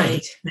and buying,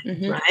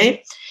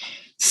 right?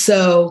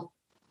 So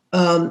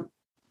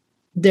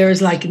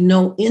there's like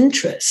no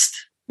interest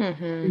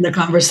in the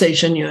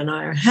conversation you and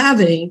I are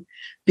having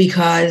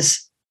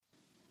because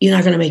you're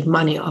not going to make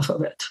money off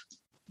of it.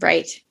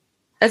 Right.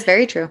 That's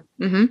very true.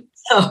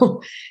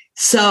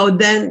 So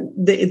then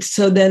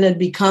it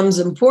becomes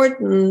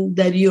important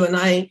that you and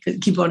I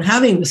could keep on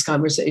having this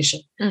conversation,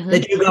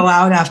 that you go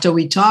out after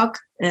we talk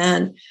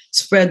and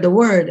spread the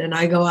word. And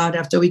I go out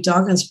after we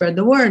talk and spread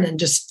the word and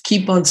just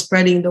keep on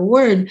spreading the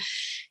word.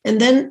 And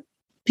then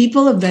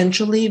people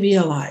eventually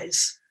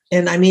realize,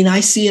 and I mean, I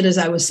see it, as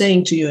I was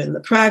saying to you, in the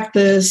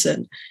practice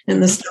and in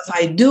the stuff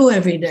I do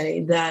every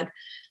day, that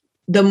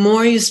the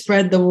more you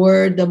spread the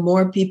word, the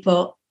more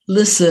people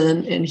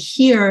listen and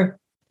hear,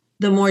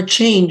 the more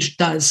change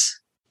does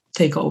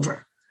take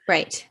over.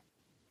 Right.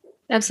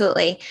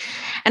 Absolutely.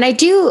 And I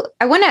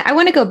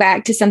want to go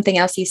back to something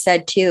else you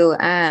said too,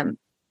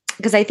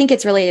 because I think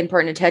it's really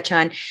important to touch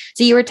on.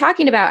 So you were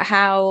talking about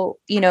how,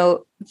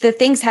 the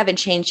things haven't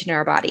changed in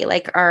our body,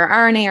 like our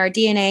RNA, our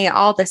DNA,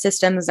 all the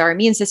systems, our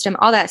immune system,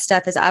 all that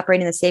stuff is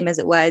operating the same as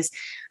it was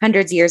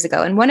hundreds of years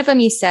ago. And one of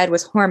them you said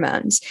was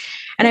hormones.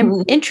 And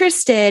I'm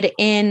interested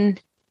in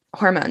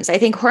hormones. I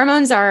think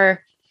hormones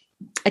are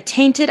a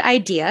tainted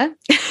idea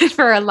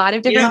for a lot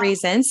of different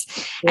reasons.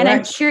 And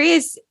I'm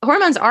curious,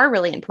 hormones are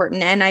really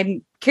important. And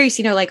I'm curious,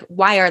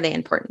 why are they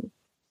important?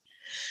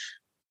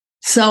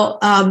 So,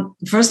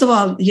 first of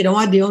all, you know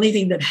what? The only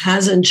thing that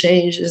hasn't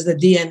changed is the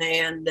DNA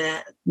and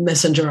the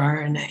messenger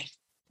RNA,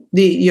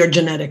 your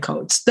genetic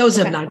codes. Those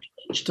have not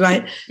changed,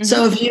 right? Mm-hmm.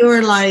 So if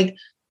you're like,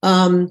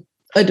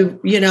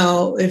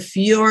 if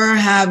you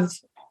have,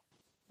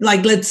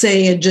 like, let's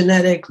say a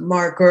genetic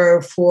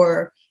marker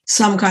for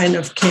some kind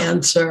of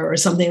cancer or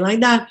something like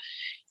that,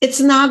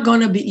 you're not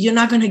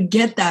going to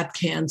get that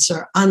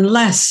cancer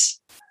unless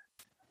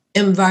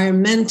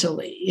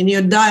environmentally, in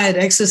your diet,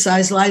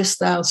 exercise,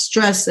 lifestyle,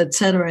 stress, et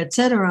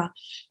cetera,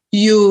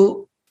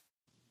 you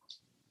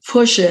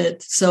push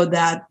it so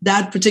that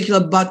that particular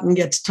button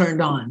gets turned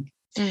on.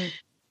 Mm.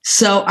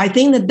 So I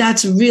think that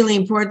that's really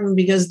important,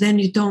 because then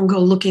you don't go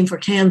looking for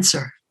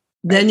cancer.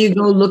 Then you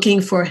go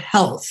looking for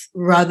health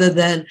rather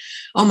than,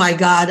 oh my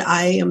God,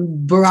 I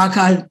am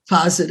BRCA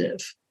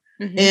positive.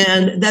 Mm-hmm.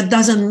 And that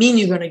doesn't mean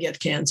you're going to get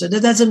cancer.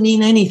 That doesn't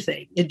mean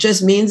anything. It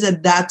just means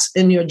that that's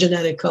in your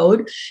genetic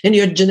code. And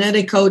your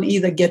genetic code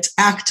either gets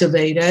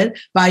activated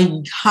by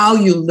how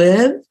you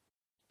live,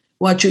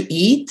 what you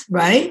eat,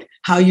 right?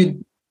 How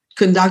you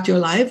conduct your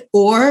life,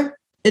 or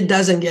it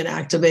doesn't get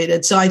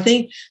activated. So I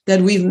think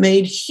that we've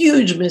made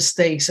huge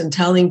mistakes in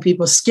telling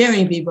people,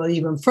 scaring people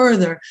even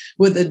further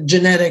with the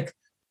genetic,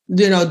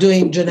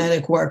 doing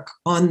genetic work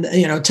on,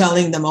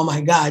 telling them, oh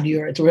my God,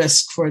 you're at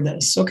risk for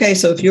this. Okay,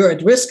 so if you're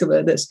at risk of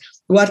this,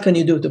 what can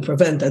you do to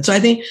prevent that? So I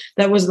think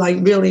that was like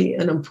really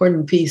an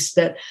important piece,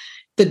 that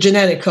the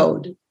genetic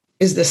code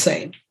is the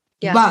same.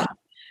 Yeah. But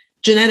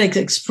genetic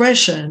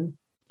expression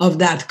of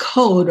that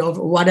code, of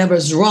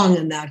whatever's wrong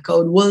in that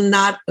code, will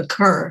not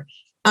occur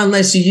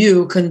unless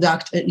you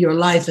conduct your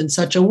life in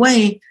such a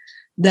way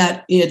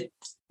that it,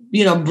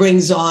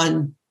 brings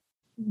on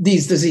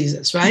these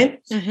diseases, right?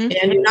 Mm-hmm.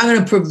 And you're not going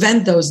to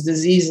prevent those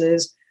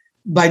diseases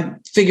by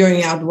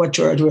figuring out what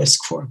you're at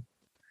risk for.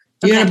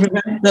 You're going to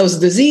prevent those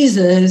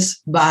diseases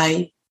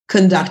by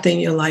conducting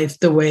your life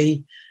the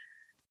way,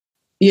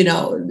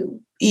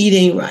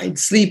 eating right,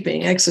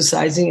 sleeping,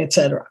 exercising,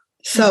 etc.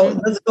 So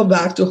let's go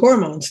back to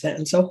hormones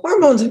then. So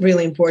hormones are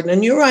really important.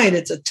 And you're right,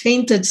 it's a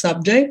tainted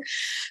subject,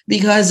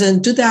 because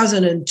in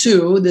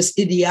 2002, this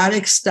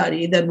idiotic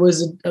study that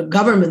was a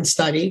government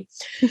study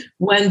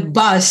went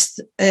bust,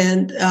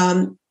 and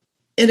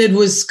it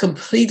was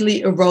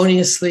completely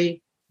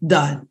erroneously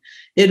done.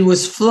 It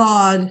was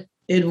flawed.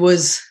 It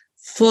was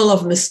full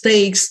of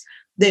mistakes.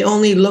 They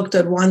only looked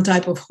at one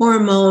type of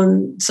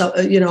hormone,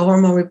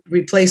 hormone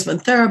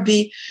replacement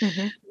therapy.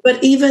 Mm-hmm.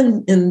 But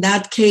even in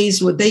that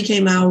case, what they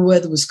came out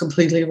with was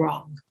completely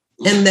wrong.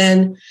 And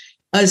then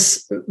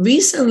as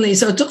recently,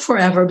 so it took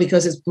forever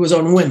because it was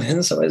on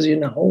women. So as you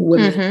know,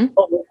 women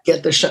always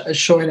get the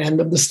short end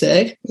of the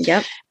stick.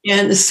 Yep.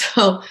 And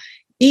so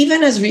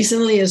even as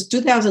recently as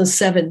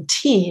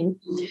 2017,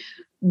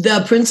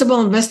 the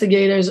principal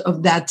investigators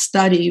of that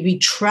study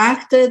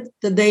retracted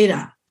the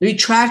data,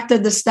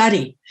 retracted the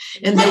study.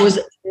 And there was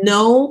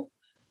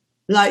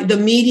the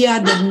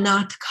media did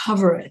not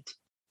cover it.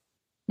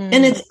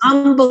 And it's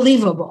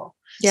unbelievable.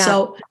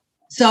 Yeah.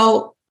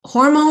 So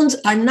hormones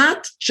are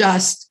not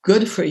just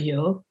good for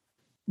you.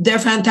 They're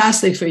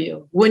fantastic for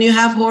you. When you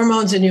have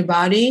hormones in your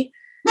body,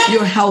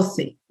 you're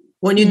healthy.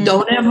 When you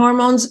don't have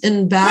hormones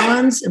in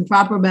balance, in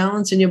proper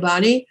balance in your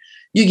body,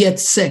 you get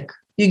sick.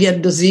 You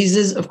get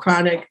diseases of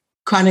chronic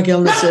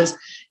illnesses.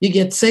 You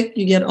get sick,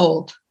 you get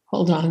old.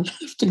 Hold on.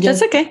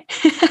 That's okay.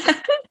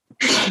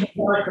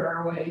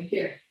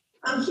 Here.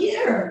 I'm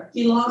here.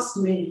 He lost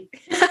me.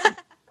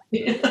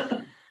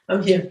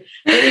 I'm here.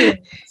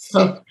 Anyway,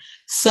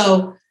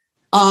 so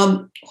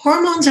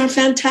hormones are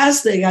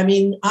fantastic. I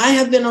mean, I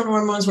have been on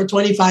hormones for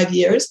 25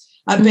 years.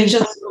 I have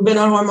patients who've been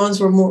on hormones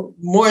for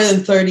more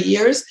than 30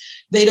 years.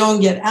 They don't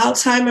get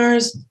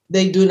Alzheimer's.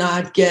 They do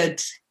not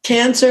get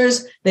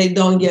cancers. They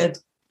don't get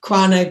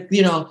chronic,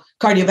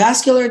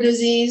 cardiovascular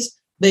disease.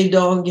 They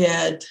don't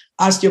get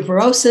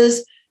osteoporosis.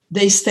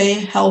 They stay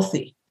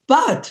healthy.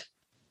 But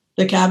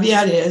the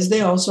caveat is they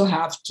also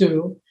have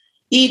to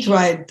eat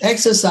right,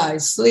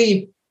 exercise,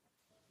 sleep,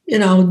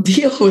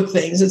 deal with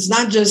things. It's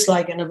not just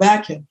like in a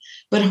vacuum.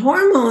 But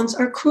hormones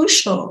are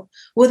crucial.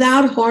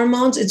 Without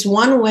hormones, it's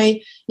one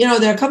way, there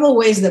are a couple of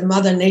ways that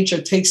Mother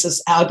Nature takes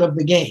us out of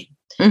the game.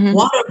 Mm-hmm.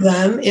 One of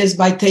them is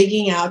by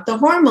taking out the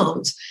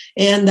hormones.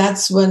 And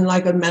that's when,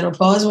 like a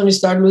menopause, when you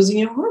start losing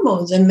your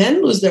hormones. And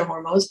men lose their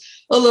hormones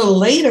a little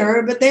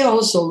later, but they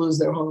also lose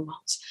their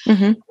hormones.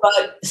 Mm-hmm.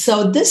 But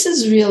so this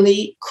is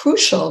really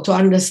crucial to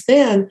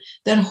understand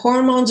that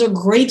hormones are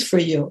great for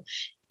you.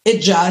 It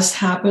just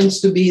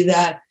happens to be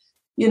that,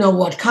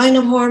 what kind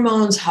of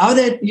hormones, how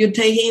that you're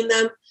taking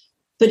them.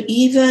 But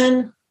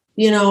even,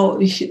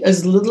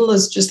 as little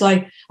as just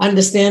like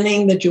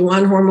understanding that you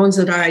want hormones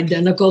that are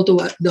identical to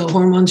what the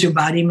hormones your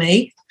body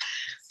makes,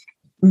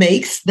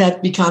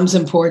 that becomes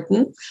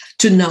important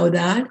to know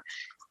that.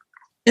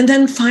 And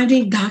then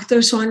finding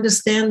doctors who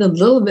understand a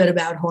little bit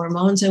about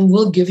hormones and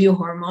will give you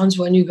hormones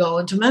when you go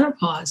into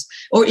menopause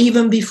or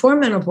even before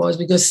menopause,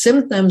 because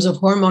symptoms of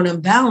hormone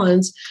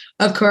imbalance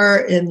occur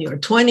in your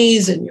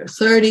 20s and your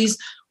 30s,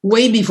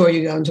 way before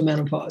you go into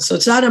menopause. So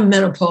it's not a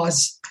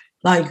menopause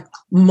like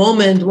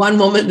one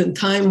moment in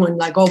time when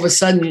like all of a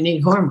sudden you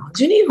need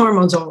hormones. You need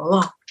hormones all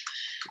along.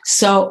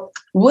 So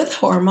with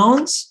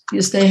hormones,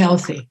 you stay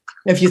healthy.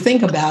 If you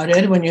think about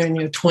it, when you're in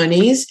your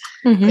 20s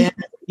mm-hmm. and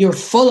you're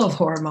full of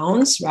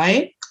hormones,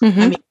 right? Mm-hmm.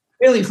 I mean,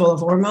 really full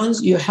of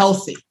hormones, you're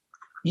healthy.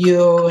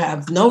 You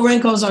have no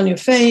wrinkles on your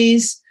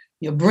face.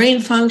 Your brain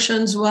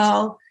functions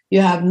well.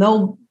 You have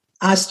no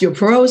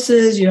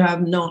osteoporosis. You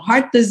have no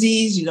heart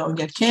disease. You don't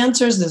get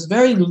cancers. There's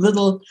very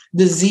little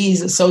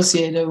disease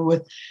associated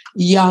with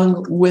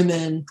young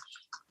women,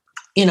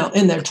 in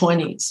their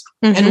 20s.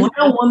 Mm-hmm. And when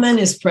a woman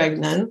is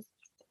pregnant,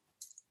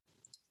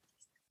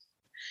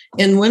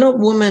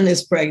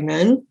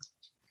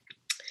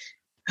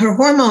 her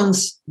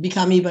hormones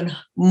become even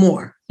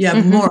more. You have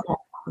mm-hmm. more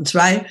hormones,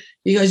 right?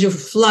 Because you're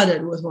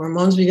flooded with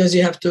hormones because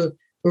you have to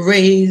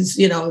raise,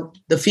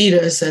 the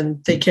fetus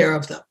and take care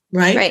of them,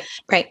 right?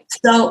 Right.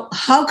 So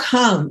how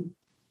come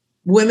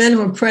women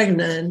who are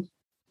pregnant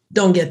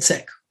don't get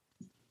sick?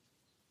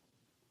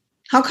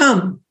 How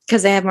come?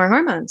 Because they have more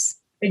hormones.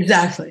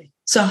 Exactly.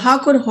 So how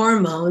could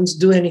hormones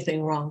do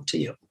anything wrong to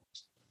you?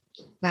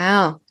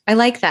 Wow. I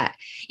like that.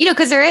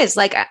 Because there is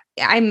like,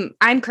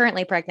 I'm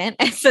currently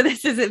pregnant. So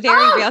this is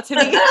very real to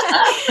me.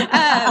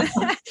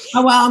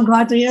 Oh, well, I'm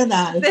glad to hear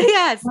that.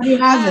 Yes. What are you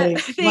having?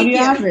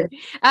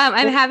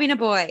 I'm having a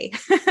boy.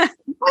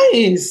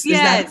 Nice.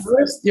 Yes. Is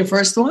that your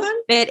first one?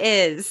 It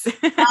is.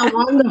 Oh,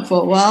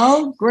 wonderful.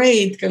 Well,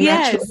 great.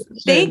 Congratulations.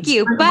 Yes. Thank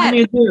you. When do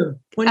you do?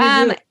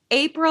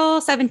 April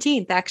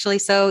 17th, actually.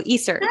 So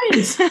Easter.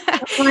 Nice.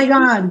 Oh my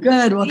God.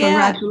 Good. Well,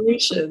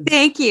 congratulations.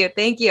 Thank you.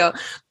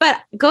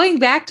 But going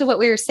back to what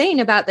we were saying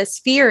about this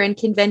fear in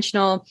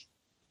conventional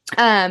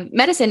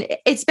medicine,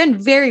 it's been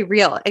very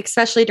real,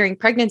 especially during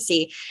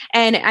pregnancy.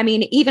 And I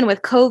mean, even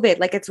with COVID,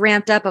 like it's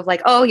ramped up of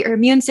like, oh, your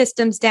immune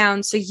system's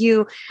down. So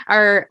you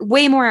are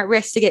way more at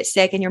risk to get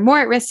sick and you're more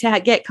at risk to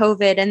get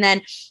COVID. And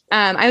then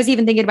I was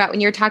even thinking about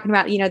when you're talking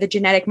about, the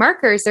genetic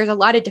markers, there's a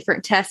lot of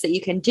different tests that you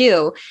can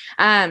do.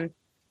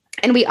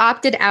 And we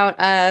opted out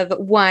of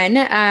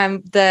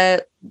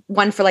the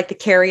one for like the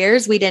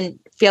carriers. We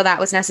didn't feel that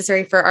was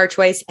necessary for our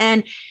choice.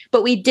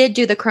 But we did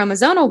do the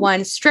chromosomal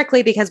one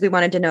strictly because we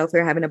wanted to know if we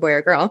were having a boy or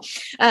a girl.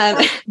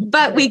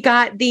 But we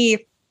got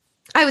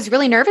I was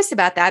really nervous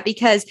about that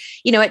because,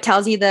 it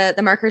tells you the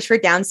markers for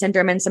Down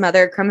syndrome and some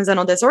other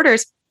chromosomal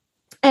disorders.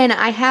 And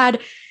I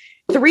had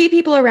 3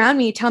 people around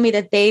me tell me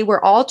that they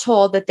were all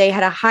told that they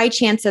had a high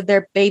chance of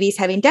their babies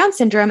having Down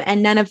syndrome,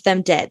 and none of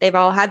them did. They've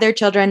all had their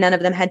children. None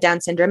of them had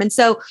Down syndrome. And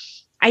so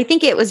I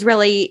think it was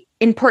really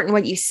important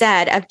what you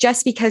said of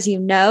just because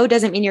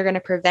doesn't mean you're going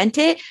to prevent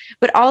it,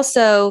 but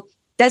also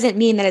doesn't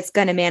mean that it's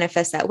going to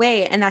manifest that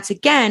way. And that's,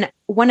 again,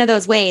 one of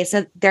those ways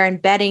that they're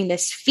embedding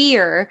this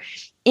fear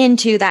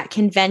into that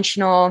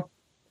conventional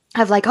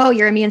of like, oh,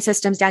 your immune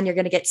system's down, you're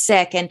going to get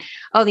sick and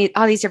all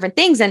these different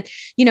things. And,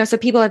 so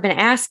people have been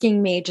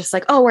asking me just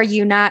like, oh, are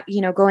you not,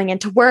 going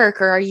into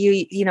work, or are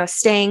you,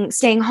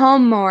 staying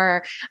home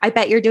more? I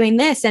bet you're doing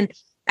this. And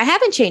I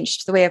haven't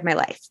changed the way of my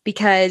life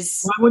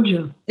because why would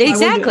you?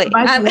 Exactly.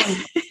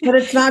 But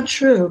it's not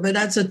true. But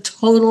that's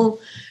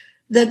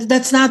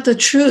that's not the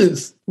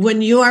truth.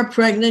 When you are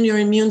pregnant, your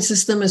immune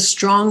system is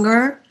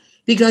stronger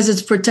because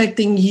it's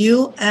protecting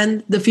you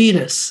and the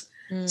fetus.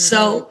 Mm-hmm.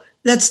 So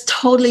that's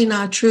totally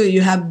not true.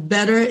 You have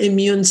better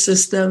immune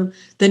system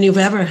than you've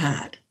ever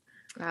had.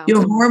 Wow.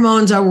 Your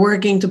hormones are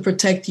working to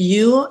protect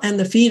you and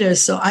the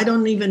fetus. So I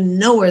don't even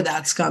know where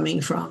that's coming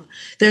from.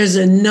 There's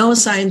no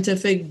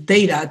scientific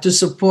data to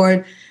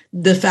support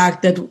the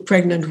fact that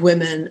pregnant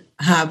women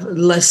have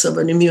less of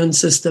an immune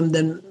system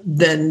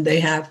than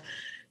they have,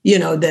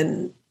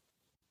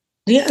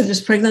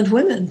 just pregnant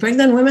women.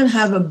 Pregnant women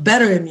have a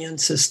better immune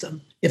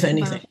system, if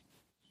anything. Wow.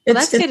 Well,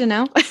 that's good to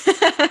know.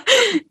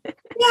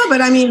 Yeah,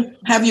 but I mean,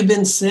 have you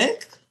been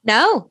sick?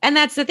 No. And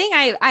that's the thing.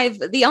 I've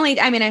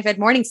had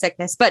morning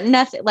sickness, but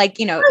nothing like,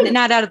 right.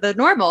 Not out of the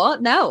normal.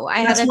 No, I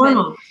haven't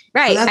been.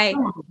 Right. So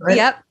normal, right.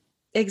 Yep.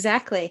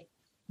 Exactly.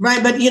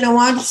 Right. But you know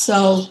what?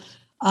 So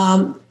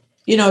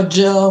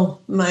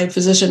Jill, my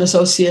physician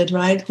associate,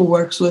 right, who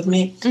works with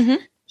me,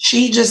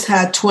 she just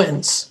had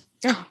twins.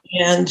 Oh.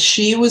 And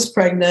she was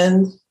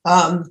pregnant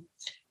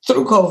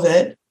through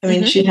COVID. I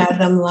mean, she had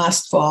them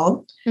last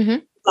fall,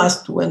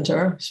 last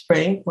winter,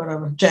 spring,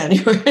 whatever,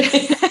 January.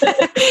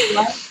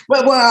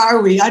 Well, where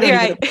are we? I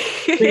don't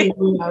even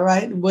know.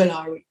 Right? When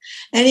are we?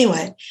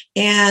 Anyway,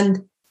 and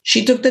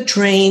she took the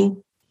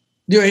train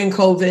during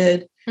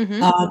COVID,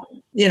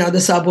 the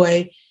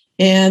subway,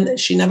 and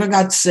she never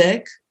got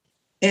sick.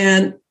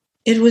 And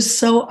it was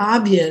so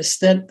obvious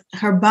that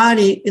her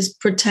body is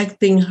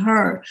protecting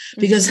her,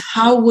 because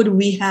how would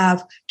we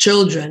have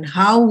children?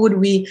 How would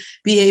we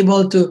be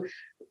able to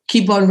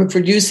keep on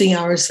reproducing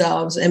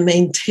ourselves and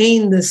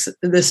maintain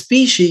the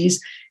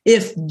species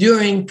if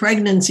during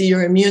pregnancy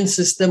your immune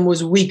system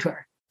was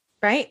weaker?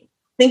 Right.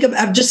 Think of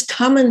just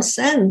common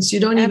sense. You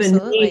don't even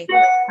need,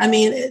 I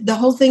mean, the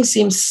whole thing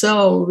seems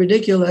so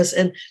ridiculous,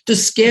 and to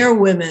scare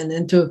women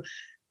into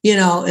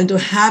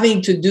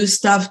having to do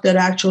stuff that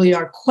actually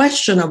are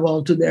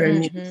questionable to their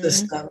immune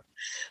system.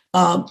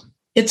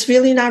 It's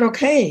really not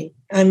okay.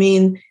 I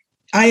mean,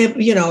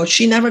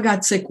 she never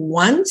got sick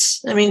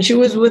once. I mean, she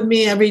was with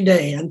me every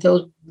day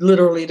until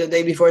literally the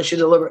day before she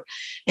delivered.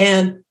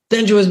 And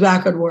then she was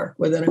back at work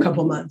within a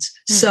couple months.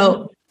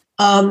 So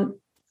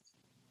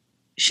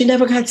she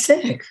never got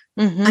sick.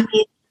 I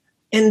mean,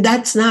 and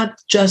that's not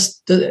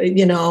just,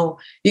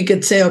 you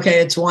could say,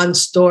 okay, it's one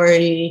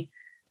story,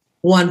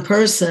 one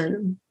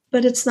person,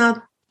 but it's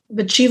not,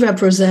 but she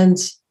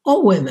represents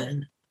all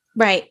women.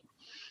 Right.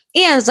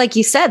 And like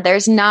you said,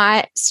 there's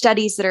not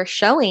studies that are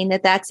showing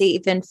that that's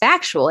even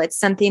factual. It's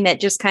something that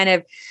just kind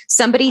of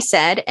somebody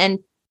said and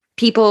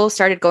people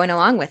started going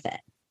along with it.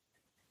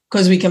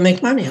 Because we can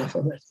make money off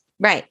of it.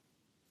 Right.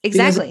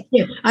 Exactly.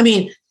 Because, I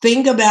mean,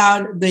 think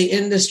about the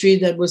industry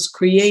that was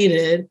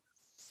created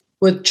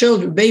with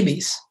children,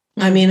 babies.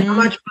 I mean, how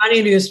much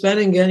money do you spend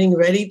in getting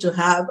ready to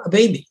have a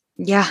baby?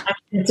 Yeah. I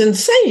mean, it's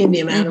insane the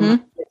amount of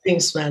money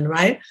being spent,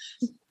 right?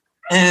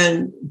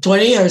 And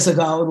 20 years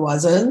ago, it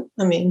wasn't.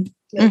 I mean,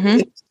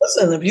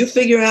 listen, if you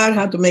figure out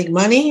how to make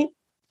money,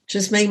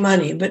 just make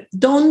money. But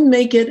don't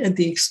make it at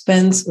the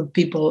expense of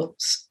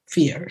people's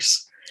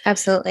fears.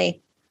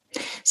 Absolutely.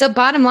 So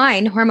bottom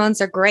line,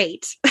 hormones are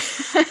great.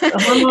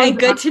 And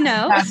good to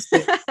know.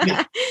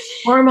 Yeah.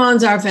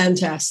 Hormones are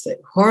fantastic.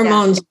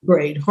 Hormones are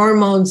great.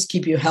 Hormones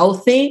keep you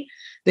healthy.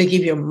 They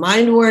keep your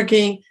mind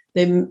working.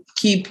 They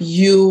keep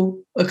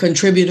you a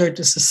contributor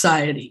to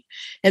society.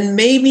 And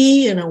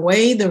maybe in a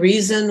way, the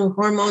reason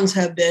hormones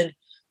have been,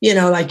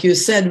 like you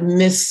said,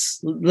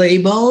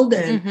 mislabeled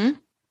and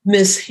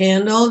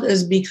mishandled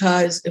is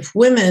because if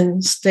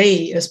women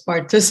stay as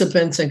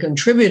participants and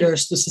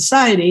contributors to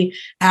society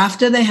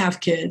after they have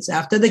kids,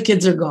 after the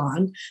kids are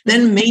gone,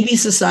 then maybe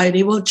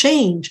society will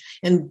change.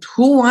 And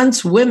who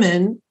wants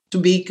women to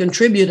be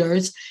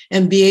contributors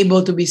and be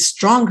able to be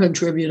strong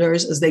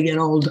contributors as they get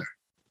older?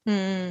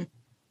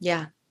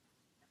 Yeah.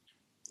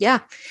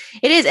 Yeah,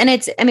 it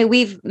is. And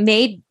we've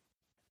made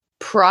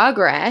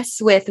progress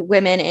with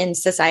women in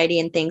society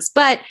and things,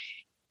 but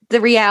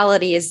the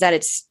reality is that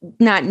it's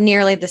not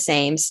nearly the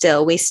same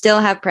still. We still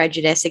have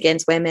prejudice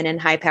against women in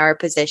high power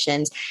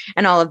positions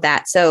and all of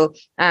that. So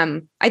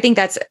I think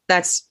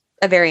that's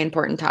a very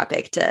important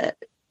topic to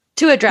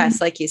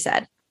address, like you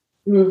said.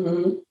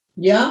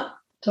 Yeah,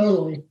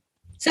 totally.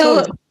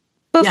 So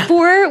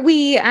before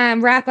we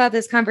wrap up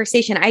this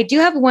conversation, I do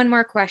have one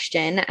more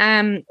question.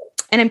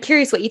 And I'm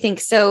curious what you think.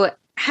 So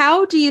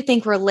how do you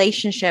think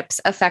relationships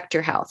affect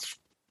your health?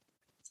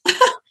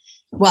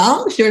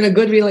 Well, if you're in a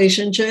good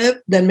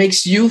relationship that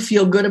makes you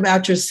feel good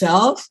about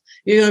yourself,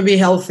 you're going to be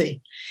healthy.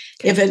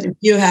 If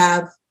you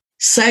have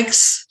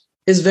sex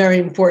is very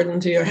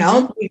important to your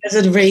health because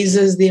it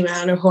raises the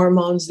amount of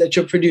hormones that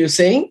you're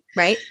producing.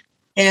 Right.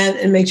 And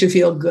it makes you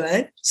feel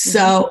good.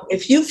 So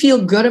if you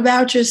feel good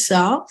about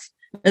yourself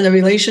and the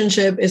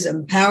relationship is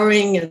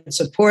empowering and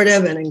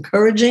supportive and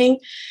encouraging,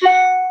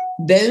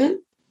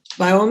 then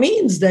by all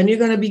means, then you're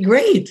going to be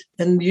great.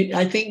 And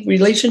I think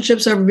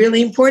relationships are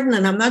really important.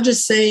 And I'm not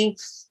just saying,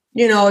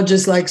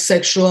 just like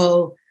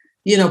sexual,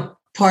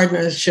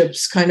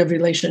 partnerships kind of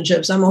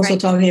relationships. I'm also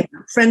talking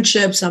about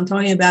friendships. I'm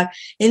talking about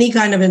any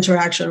kind of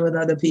interaction with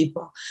other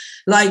people.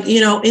 Like,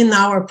 in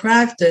our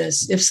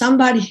practice, if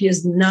somebody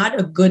is not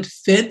a good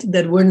fit,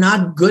 that we're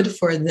not good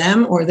for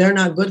them or they're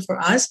not good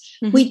for us,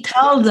 we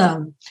tell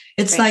them.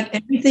 It's like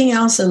everything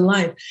else in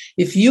life.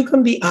 If you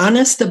can be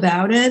honest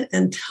about it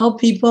and tell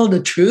people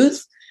the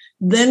truth,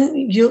 then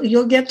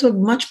you'll get to a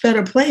much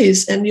better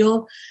place and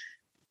you'll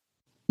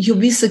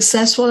be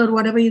successful at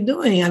whatever you're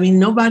doing. I mean,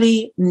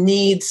 nobody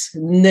needs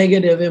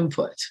negative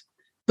input,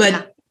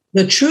 but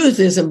the truth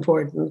is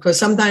important because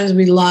sometimes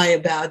we lie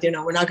about,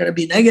 we're not going to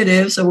be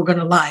negative, so we're going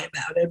to lie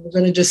about it. We're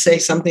going to just say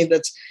something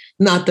that's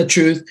not the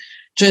truth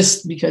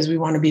just because we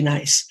want to be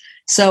nice.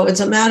 So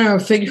it's a matter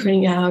of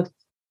figuring out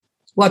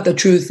what the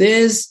truth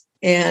is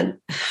and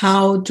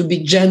how to be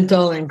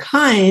gentle and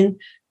kind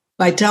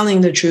by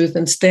telling the truth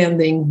and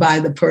standing by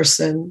the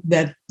person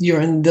that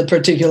you're in the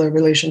particular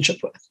relationship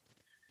with.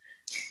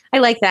 I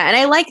like that. And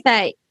I like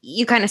that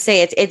you kind of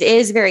say it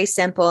is very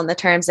simple in the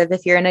terms of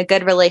if you're in a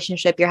good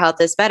relationship, your health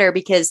is better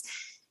because,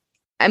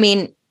 I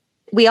mean,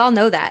 we all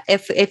know that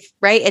if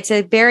right, it's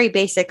a very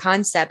basic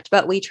concept,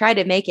 but we try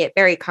to make it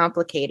very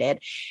complicated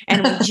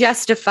and we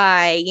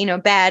justify,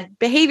 bad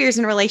behaviors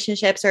in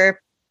relationships or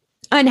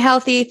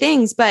unhealthy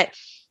things. But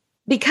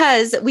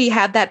because we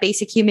have that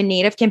basic human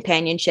need of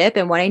companionship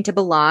and wanting to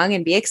belong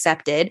and be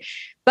accepted.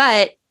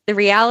 But the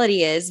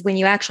reality is when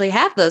you actually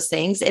have those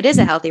things, it is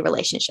a healthy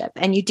relationship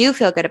and you do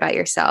feel good about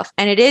yourself.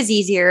 And it is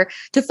easier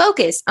to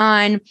focus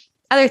on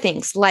other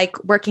things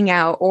like working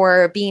out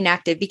or being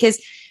active,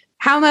 because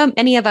how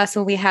many of us,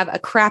 when we have a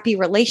crappy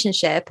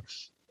relationship,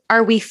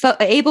 are we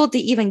able to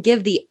even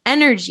give the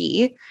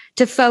energy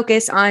to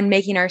focus on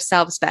making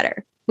ourselves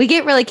better? We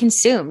get really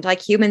consumed,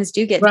 like humans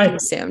do get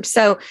consumed.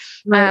 So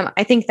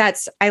I think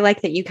I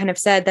like that you kind of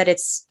said that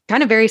it's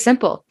kind of very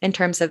simple in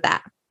terms of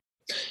that.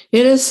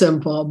 It is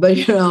simple, but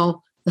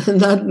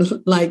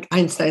not like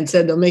Einstein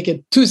said, don't make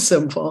it too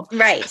simple.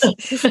 Right.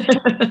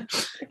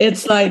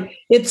 It's like,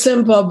 it's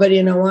simple, but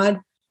you know what?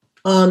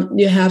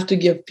 You have to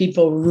give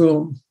people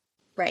room.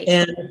 Right.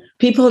 And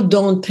people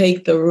don't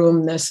take the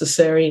room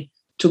necessary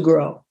to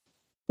grow.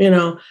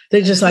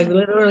 They just like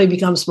literally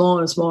become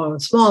smaller and smaller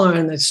and smaller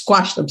and they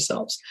squash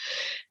themselves.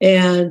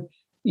 And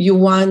you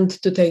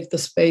want to take the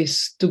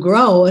space to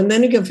grow. And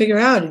then you can figure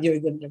out you're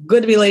in a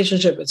good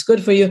relationship. It's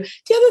good for you.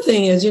 The other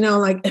thing is,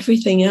 like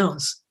everything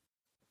else,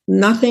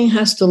 nothing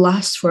has to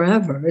last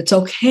forever. It's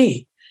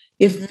okay.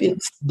 If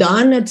it's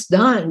done, it's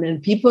done.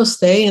 And people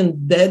stay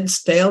in dead,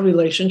 stale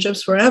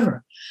relationships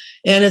forever.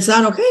 And it's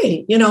not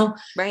okay,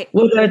 right.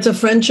 Whether it's a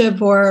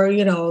friendship or,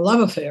 a love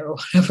affair or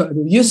whatever.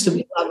 It used to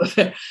be a love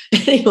affair.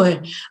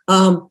 Anyway,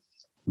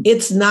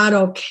 it's not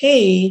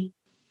okay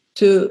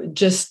to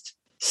just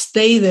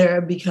stay there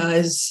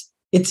because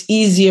it's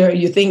easier.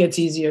 You think it's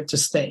easier to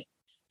stay.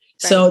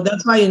 Right. So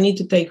that's why you need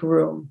to take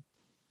room.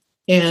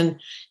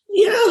 And,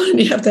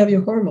 you have to have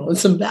your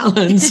hormones in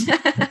balance.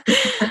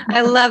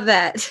 I love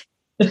that.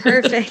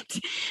 Perfect.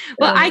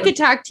 Well, I could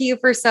talk to you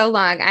for so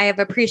long. I have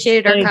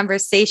appreciated our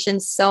conversation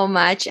so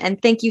much. And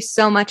thank you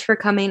so much for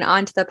coming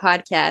on to the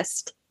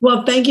podcast.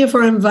 Well, thank you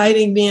for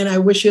inviting me. And I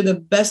wish you the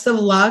best of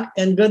luck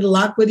and good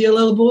luck with your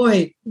little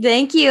boy.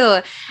 Thank you.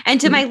 And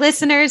to my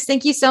listeners,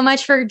 thank you so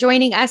much for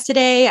joining us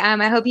today.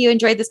 I hope you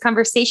enjoyed this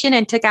conversation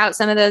and took out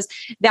some of those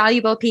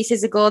valuable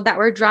pieces of gold that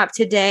were dropped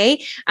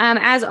today.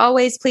 As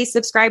always, please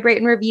subscribe, rate,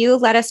 and review.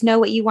 Let us know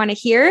what you want to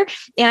hear.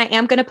 And I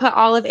am going to put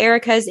all of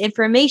Erika's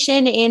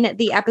information in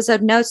the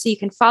episode notes so you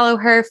can follow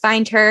her,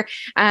 find her.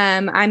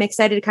 I'm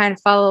excited to kind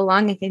of follow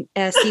along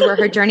and see where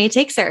her journey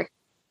takes her.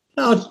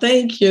 Oh,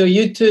 thank you.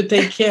 You too.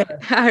 Take care.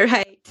 All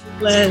right.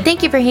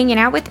 Thank you for hanging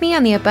out with me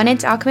on the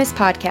Abundance Alchemist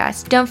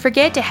podcast. Don't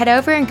forget to head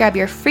over and grab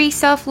your free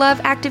self-love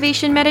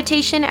activation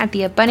meditation at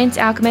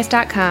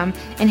theabundancealchemist.com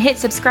and hit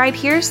subscribe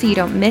here so you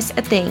don't miss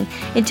a thing.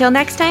 Until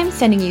next time,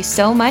 sending you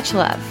so much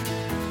love.